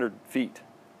 100 feet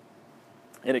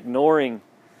and ignoring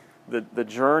the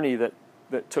journey that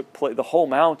took place, the whole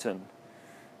mountain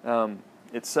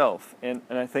itself. And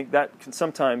I think that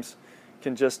sometimes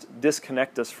can just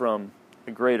disconnect us from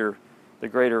the greater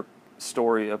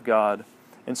story of God.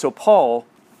 And so Paul,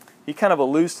 he kind of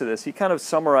alludes to this. He kind of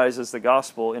summarizes the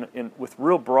gospel with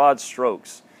real broad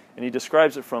strokes. And he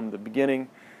describes it from the beginning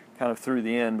kind of through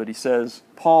the end. But he says,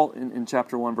 Paul in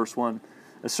chapter 1, verse 1,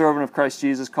 a servant of Christ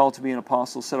Jesus, called to be an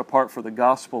apostle, set apart for the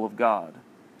gospel of God.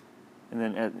 And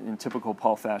then in typical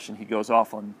Paul fashion, he goes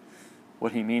off on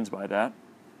what he means by that.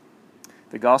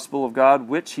 The gospel of God,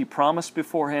 which he promised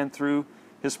beforehand through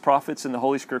his prophets in the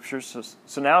Holy Scriptures.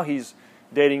 So now he's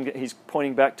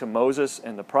pointing back to Moses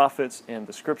and the prophets and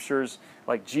the Scriptures,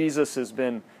 like Jesus has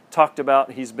been talked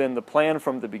about. He's been the plan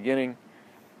from the beginning.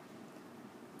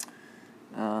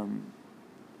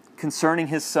 Concerning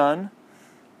his Son,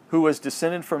 who was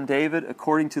descended from David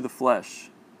according to the flesh.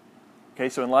 Okay,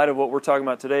 so in light of what we're talking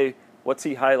about today, what's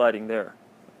he highlighting there?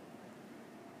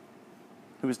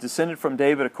 Who was descended from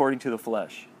David according to the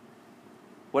flesh.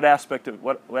 What aspect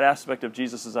of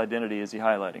Jesus' identity is he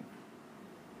highlighting?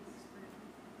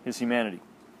 His humanity.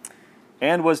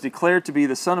 And was declared to be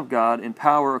the Son of God in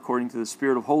power according to the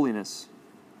Spirit of holiness.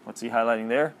 What's he highlighting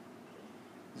there?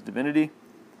 His divinity.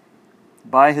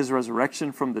 By his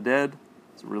resurrection from the dead.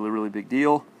 It's a really, really big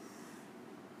deal.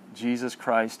 Jesus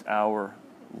Christ, our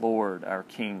Lord, our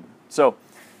King. So,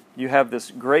 you have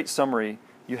this great summary.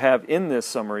 In this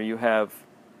summary, you have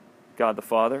God the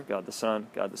Father, God the Son,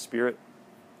 God the Spirit.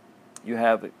 You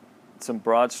have some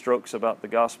broad strokes about the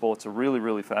gospel. It's a really,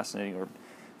 really fascinating or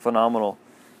phenomenal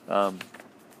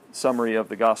summary of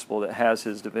the gospel that has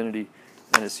his divinity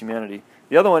and his humanity.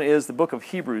 The other one is the book of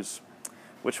Hebrews,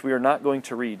 which we are not going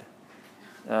to read.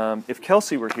 If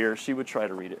Kelsey were here, she would try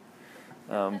to read it.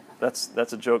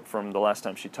 That's a joke from the last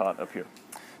time she taught up here.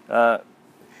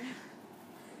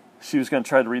 She was going to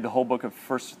try to read the whole book of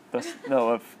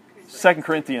Second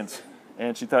Corinthians,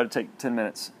 and she thought it'd take 10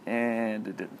 minutes, and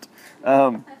it didn't.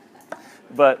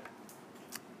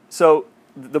 So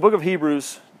the book of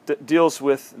Hebrews deals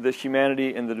with the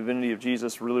humanity and the divinity of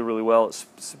Jesus really, really well. It's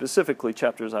specifically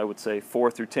chapters, I would say,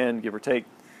 4 through 10, give or take.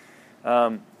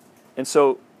 And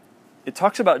so it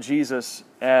talks about Jesus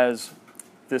as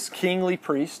this kingly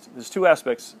priest. There's two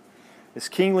aspects. This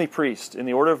kingly priest in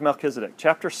the order of Melchizedek.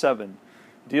 Chapter 7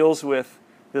 deals with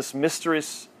this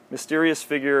mysterious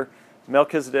figure,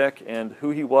 Melchizedek, and who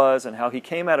he was and how he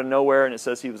came out of nowhere. And it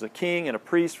says he was a king and a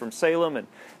priest from Salem.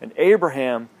 And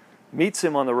Abraham meets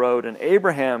him on the road, and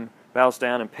Abraham bows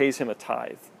down and pays him a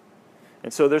tithe.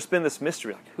 And so there's been this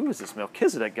mystery, like, who is this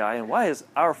Melchizedek guy, and why is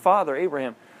our father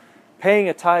Abraham paying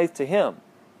a tithe to him?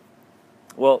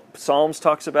 Well, Psalms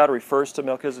talks about it, refers to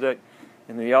Melchizedek,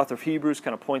 and the author of Hebrews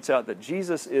kind of points out that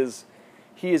Jesus is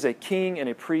a king and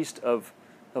a priest of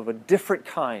a different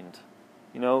kind.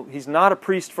 You know, he's not a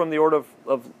priest from the order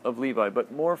of Levi,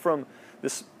 but more from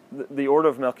the order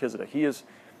of Melchizedek. He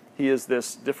is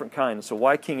this different kind. So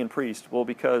why king and priest? Well,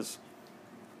 because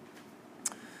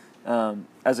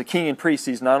as a king and priest,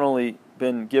 he's not only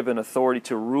been given authority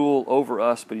to rule over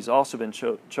us, but he's also been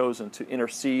chosen to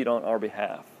intercede on our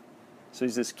behalf. So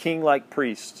he's this king-like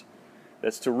priest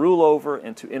that's to rule over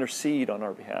and to intercede on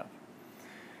our behalf.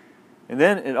 And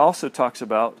then it also talks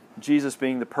about Jesus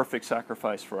being the perfect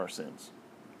sacrifice for our sins.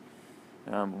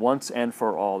 Once and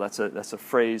for all. That's a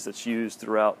phrase that's used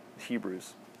throughout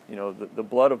Hebrews. You know, the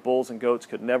blood of bulls and goats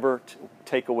could never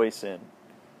take away sin.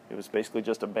 It was basically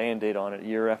just a Band-Aid on it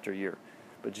year after year.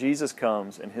 But Jesus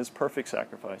comes, and his perfect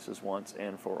sacrifice is once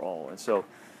and for all. And so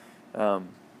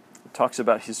it talks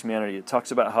about his humanity. It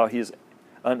talks about how he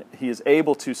is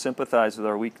able to sympathize with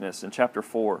our weakness in chapter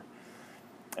 4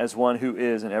 as one who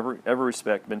is, in every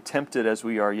respect, been tempted as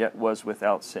we are, yet was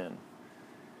without sin.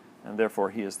 And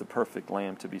therefore he is the perfect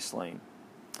lamb to be slain.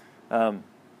 So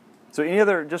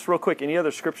just real quick, any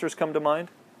other scriptures come to mind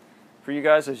for you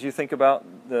guys as you think about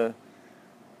the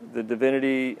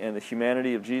divinity and the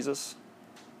humanity of Jesus?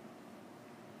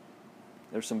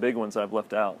 There's some big ones I've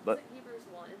left out. But Hebrews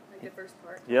 1, like the first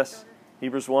part. Yes,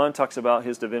 Hebrews 1 talks about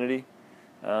his divinity.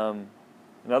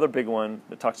 Another big one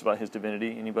that talks about his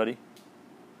divinity, anybody?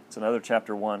 It's another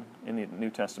chapter 1 in the New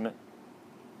Testament.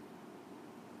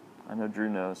 I know Drew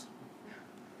knows.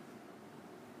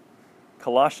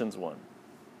 Colossians 1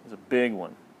 is a big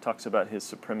one. Talks about his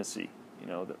supremacy, you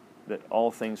know, that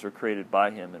all things are created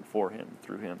by him and for him,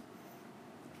 through him.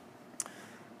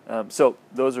 So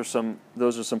those are some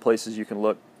places you can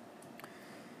look.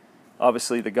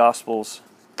 Obviously, the Gospels,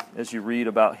 as you read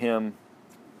about him,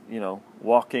 you know,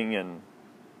 walking and,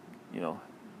 you know,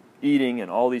 eating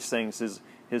and all these things,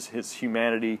 his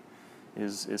humanity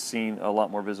is seen a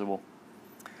lot more visible.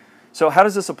 So how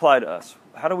does this apply to us?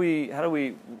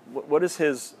 What does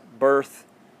his birth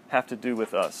have to do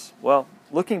with us? Well,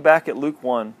 looking back at Luke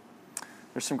 1,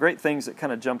 there's some great things that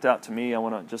kind of jumped out to me I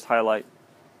want to just highlight.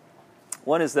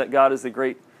 One is that God is the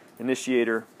great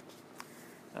initiator.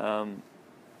 So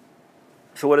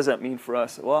what does that mean for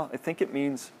us? Well, I think it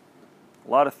means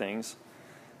a lot of things.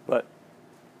 But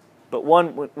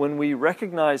one, when we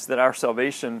recognize that our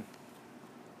salvation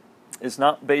is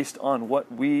not based on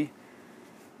what we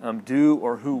do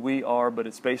or who we are, but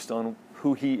it's based on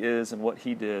who he is and what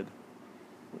he did,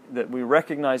 that we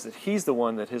recognize that He's the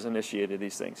one that has initiated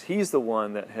these things. He's the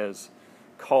one that has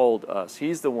called us.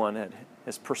 He's the one that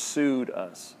has pursued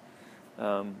us.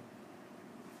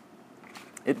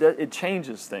 It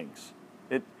changes things.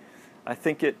 I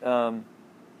think it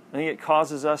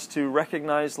causes us to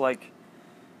recognize, like,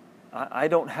 I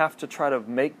don't have to try to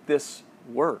make this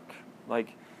work.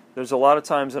 Like, there's a lot of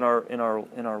times in our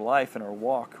life, in our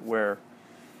walk, where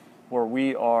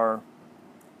we are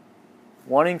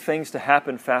wanting things to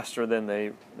happen faster than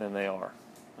they are.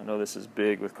 I know this is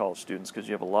big with college students because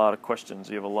you have a lot of questions.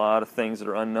 You have a lot of things that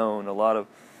are unknown. A lot of,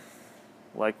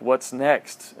 like, what's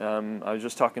next? I was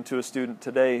just talking to a student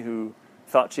today who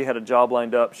thought she had a job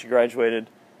lined up. She graduated,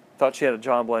 thought she had a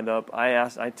job lined up. I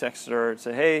texted her and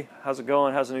said, "Hey, how's it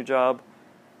going? How's the new job?"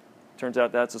 Turns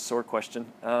out that's a sore question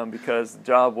because the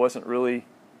job wasn't really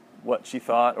what she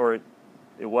thought, or it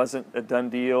wasn't a done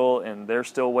deal, and they're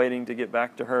still waiting to get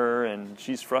back to her, and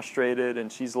she's frustrated,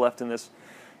 and she's left in this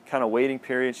kind of waiting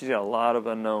period. She's got a lot of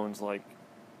unknowns, like,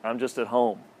 I'm just at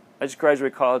home. I just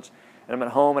graduated college, and I'm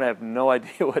at home, and I have no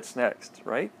idea what's next,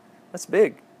 right? That's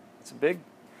big. It's big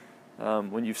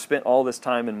when you've spent all this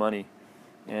time and money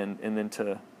and then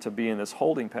to be in this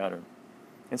holding pattern.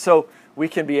 And so we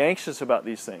can be anxious about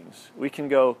these things. We can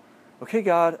go, "Okay,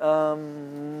 God,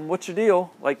 what's your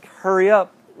deal? Like, hurry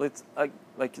up. It's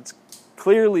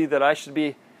clearly that I should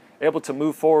be able to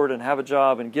move forward and have a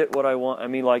job and get what I want. I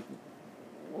mean, like,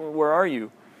 where are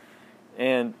you?"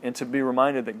 And to be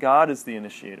reminded that God is the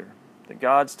initiator, that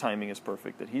God's timing is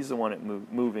perfect, that He's the one at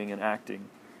moving and acting.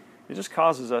 It just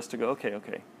causes us to go,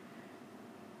 okay.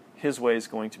 His way is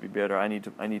going to be better. I need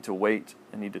to wait.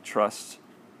 I need to trust.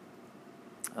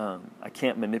 I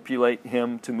can't manipulate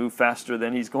Him to move faster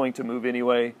than He's going to move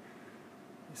anyway.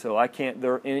 So I can't.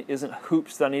 There isn't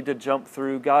hoops that I need to jump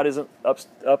through. God isn't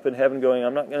up in heaven going,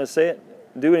 "I'm not going to say it,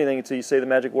 do anything until you say the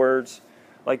magic words."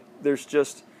 Like, there's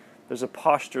a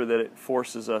posture that it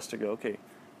forces us to go, okay,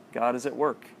 God is at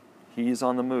work. He's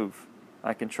on the move.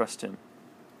 I can trust Him.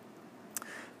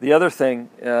 The other thing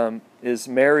is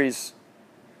Mary's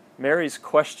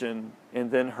question,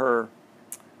 and then her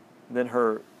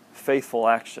faithful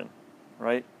action,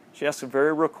 right? She asks a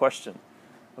very real question.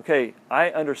 Okay, I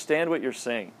understand what you're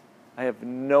saying. I have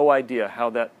no idea how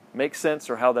that makes sense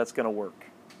or how that's going to work.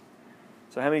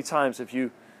 So how many times have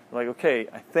you, like, okay,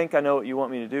 I think I know what you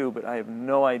want me to do, but I have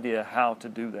no idea how to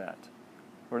do that?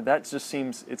 Or that just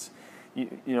seems, it's, you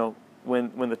know,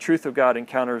 when the truth of God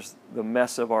encounters the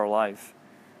mess of our life,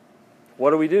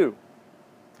 what do?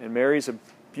 And Mary's a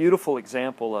beautiful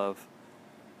example of,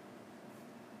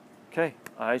 okay,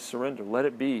 I surrender. Let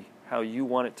it be how you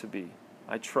want it to be.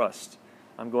 I trust.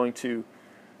 I'm going to,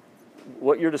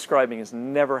 what you're describing has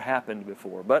never happened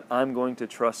before, but I'm going to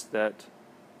trust that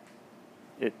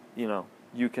it,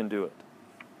 you can do it.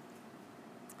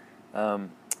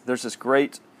 There's this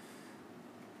great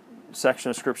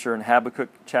section of Scripture in Habakkuk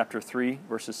chapter 3,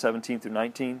 verses 17 through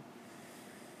 19.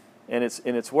 And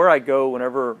it's where I go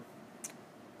whenever,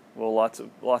 well, lots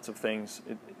of things.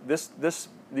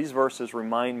 These verses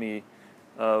remind me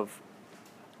of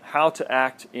how to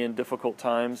act in difficult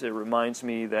times. It reminds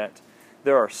me that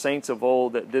there are saints of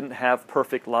old that didn't have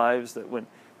perfect lives, that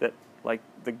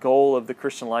the goal of the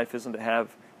Christian life isn't to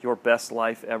have your best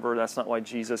life ever. That's not why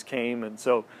Jesus came. And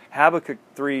so Habakkuk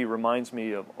 3 reminds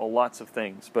me of lots of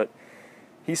things. But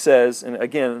he says, and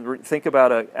again, think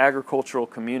about an agricultural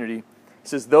community. He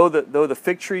says, though the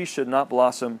fig tree should not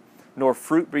blossom, nor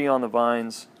fruit be on the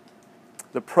vines,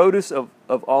 the produce of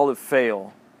olive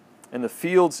fail, and the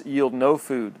fields yield no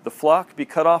food. The flock be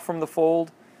cut off from the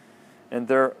fold, and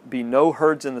there be no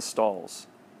herds in the stalls.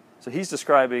 So he's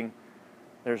describing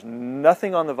there's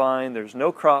nothing on the vine, there's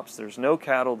no crops, there's no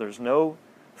cattle, there's no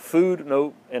food,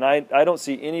 and I don't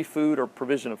see any food or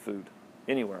provision of food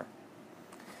anywhere.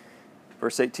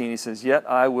 Verse 18, he says, "Yet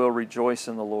I will rejoice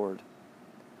in the Lord.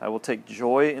 I will take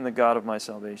joy in the God of my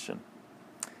salvation.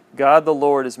 God the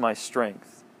Lord is my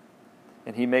strength,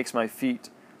 and He makes my feet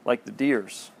like the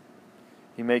deer's.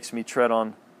 He makes me tread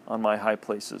on my high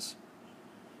places."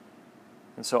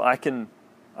 And so I can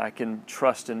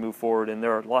trust and move forward. And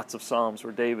there are lots of Psalms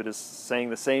where David is saying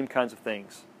the same kinds of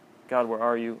things. God, where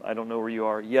are you? I don't know where you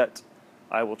are, yet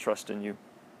I will trust in you.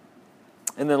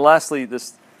 And then lastly,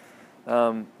 this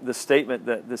statement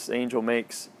that this angel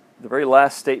makes, the very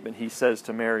last statement he says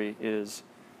to Mary is,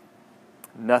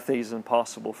 "Nothing is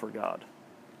impossible for God."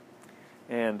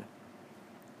 And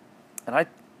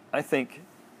I think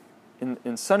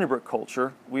in Sunnybrook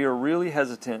culture, we are really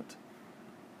hesitant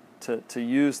to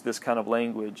use this kind of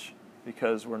language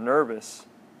because we're nervous,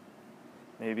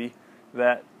 maybe,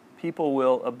 that people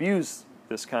will abuse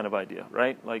this kind of idea,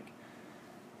 right? Like,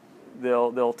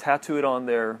 they'll tattoo it on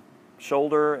their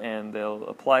shoulder, and they'll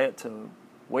apply it to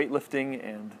weightlifting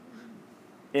and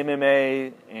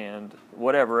MMA and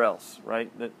whatever else,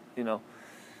 right? That, you know.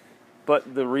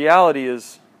 But the reality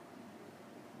is,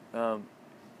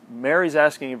 Mary's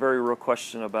asking a very real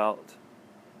question about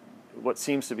what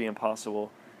seems to be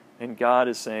impossible, and God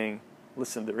is saying,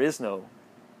 listen, there is no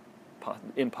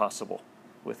impossible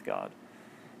with God.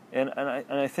 And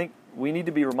I think we need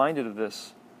to be reminded of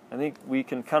this. I think we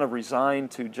can kind of resign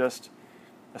to just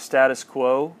a status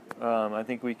quo. I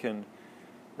think we can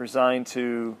resign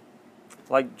to,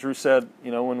 like Drew said,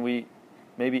 you know, when we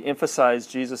maybe emphasize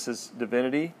Jesus'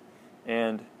 divinity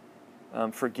and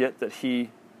forget that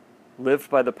he lived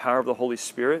by the power of the Holy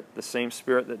Spirit, the same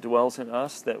Spirit that dwells in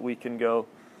us, that we can go,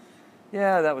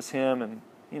 yeah, that was him, and,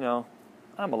 you know,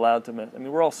 I'm allowed to, I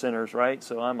mean, we're all sinners, right?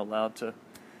 So I'm allowed to,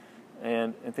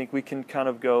 and I think we can kind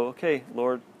of go, okay,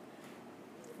 Lord,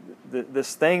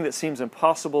 this thing that seems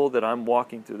impossible that I'm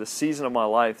walking through, this season of my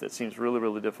life that seems really,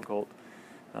 really difficult,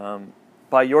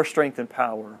 by your strength and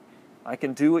power, I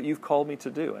can do what you've called me to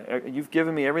do. You've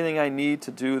given me everything I need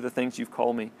to do the things you've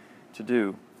called me to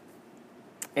do.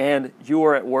 And you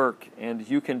are at work, and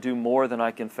you can do more than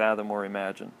I can fathom or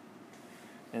imagine.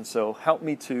 And so help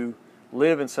me to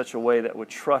live in such a way that would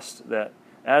trust that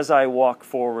as I walk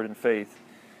forward in faith,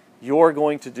 you're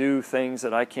going to do things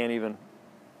that I can't even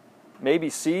maybe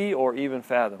see or even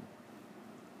fathom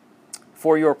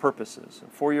for your purposes,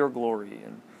 and for your glory,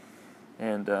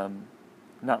 and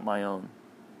not my own.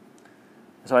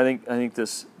 So I think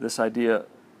this idea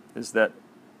is that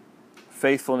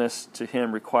faithfulness to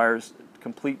him requires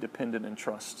complete dependence and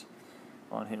trust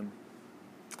on him.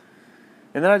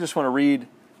 And then I just want to read,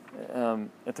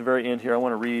 at the very end here, I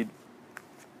want to read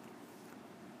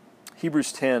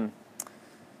Hebrews 10,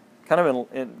 kind of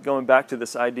in going back to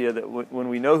this idea that when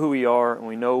we know who we are, and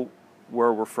we know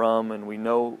where we're from, and we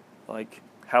know like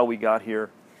how we got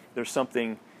here, there's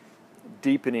something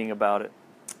deepening about it.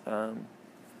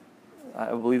 I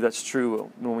believe that's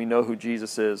true when we know who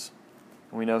Jesus is,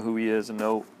 and we know who he is, and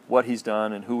know what he's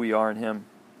done, and who we are in him.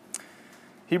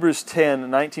 Hebrews 10,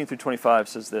 19 through 25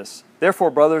 says this: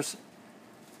 Therefore, brothers,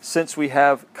 since we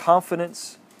have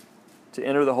confidence to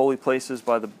enter the holy places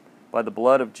by the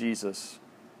blood of Jesus,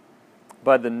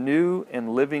 by the new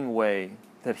and living way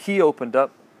that he opened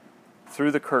up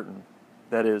through the curtain,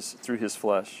 that is, through his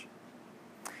flesh.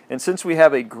 And since we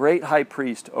have a great high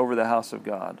priest over the house of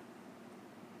God.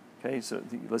 Okay, so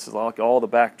this is like all the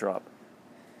backdrop.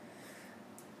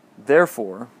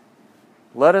 Therefore,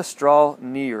 let us draw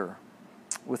near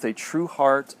with a true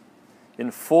heart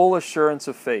in full assurance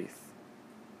of faith,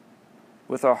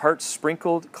 with our hearts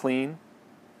sprinkled clean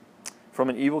from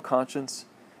an evil conscience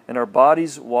and our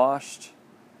bodies washed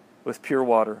with pure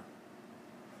water.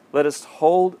 Let us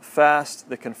hold fast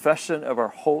the confession of our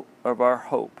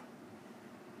hope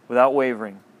without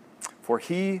wavering, for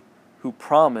he who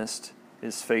promised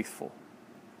is faithful.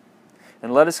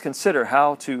 And let us consider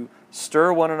how to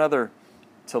stir one another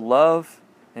to love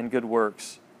and good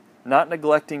works, not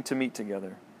neglecting to meet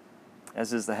together,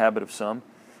 as is the habit of some,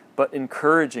 but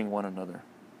encouraging one another,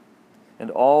 and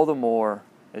all the more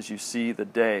as you see the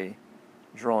day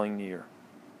drawing near.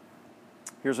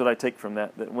 Here's what I take from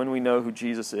that when we know who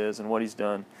Jesus is and what he's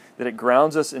done, that it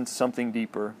grounds us into something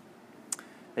deeper.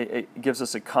 It gives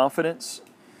us a confidence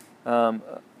and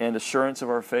assurance of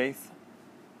our faith.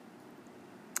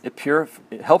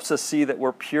 It helps us see that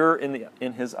we're pure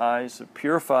in his eyes,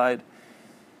 purified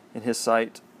in his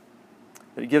sight.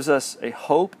 It gives us a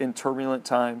hope in turbulent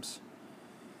times.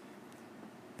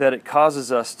 That it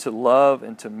causes us to love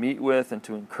and to meet with and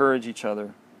to encourage each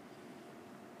other.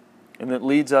 And that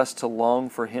leads us to long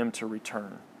for him to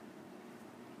return.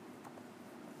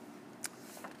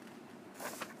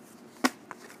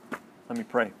 Let me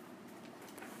pray.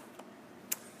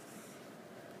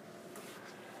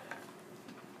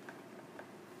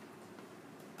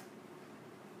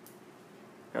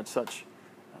 God,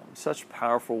 such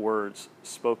powerful words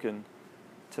spoken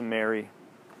to Mary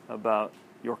about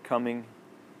your coming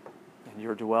and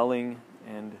your dwelling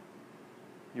and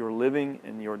your living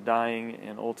and your dying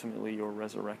and ultimately your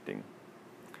resurrecting.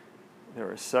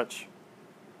 There is such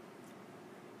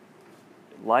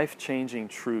life-changing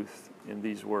truth in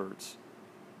these words.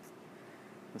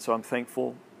 And so I'm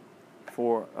thankful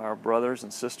for our brothers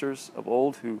and sisters of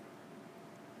old who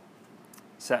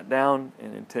sat down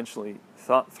and intentionally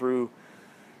thought through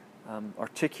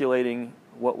articulating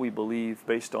what we believe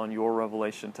based on your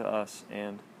revelation to us.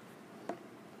 And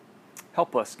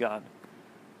help us, God,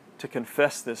 to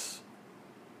confess this,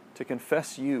 to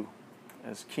confess you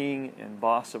as King and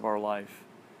boss of our life,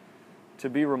 to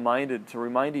be reminded, to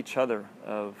remind each other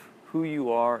of who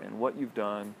you are and what you've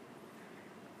done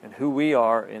and who we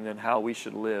are, and then how we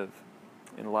should live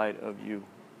in light of you.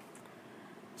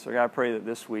 So God, I pray that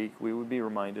this week we would be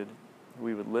reminded,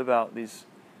 we would live out these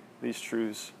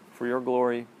truths for your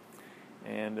glory,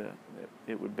 and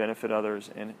it would benefit others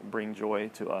and bring joy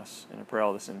to us. And I pray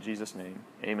all this in Jesus' name.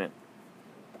 Amen.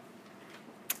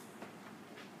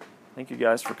 Thank you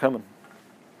guys for coming.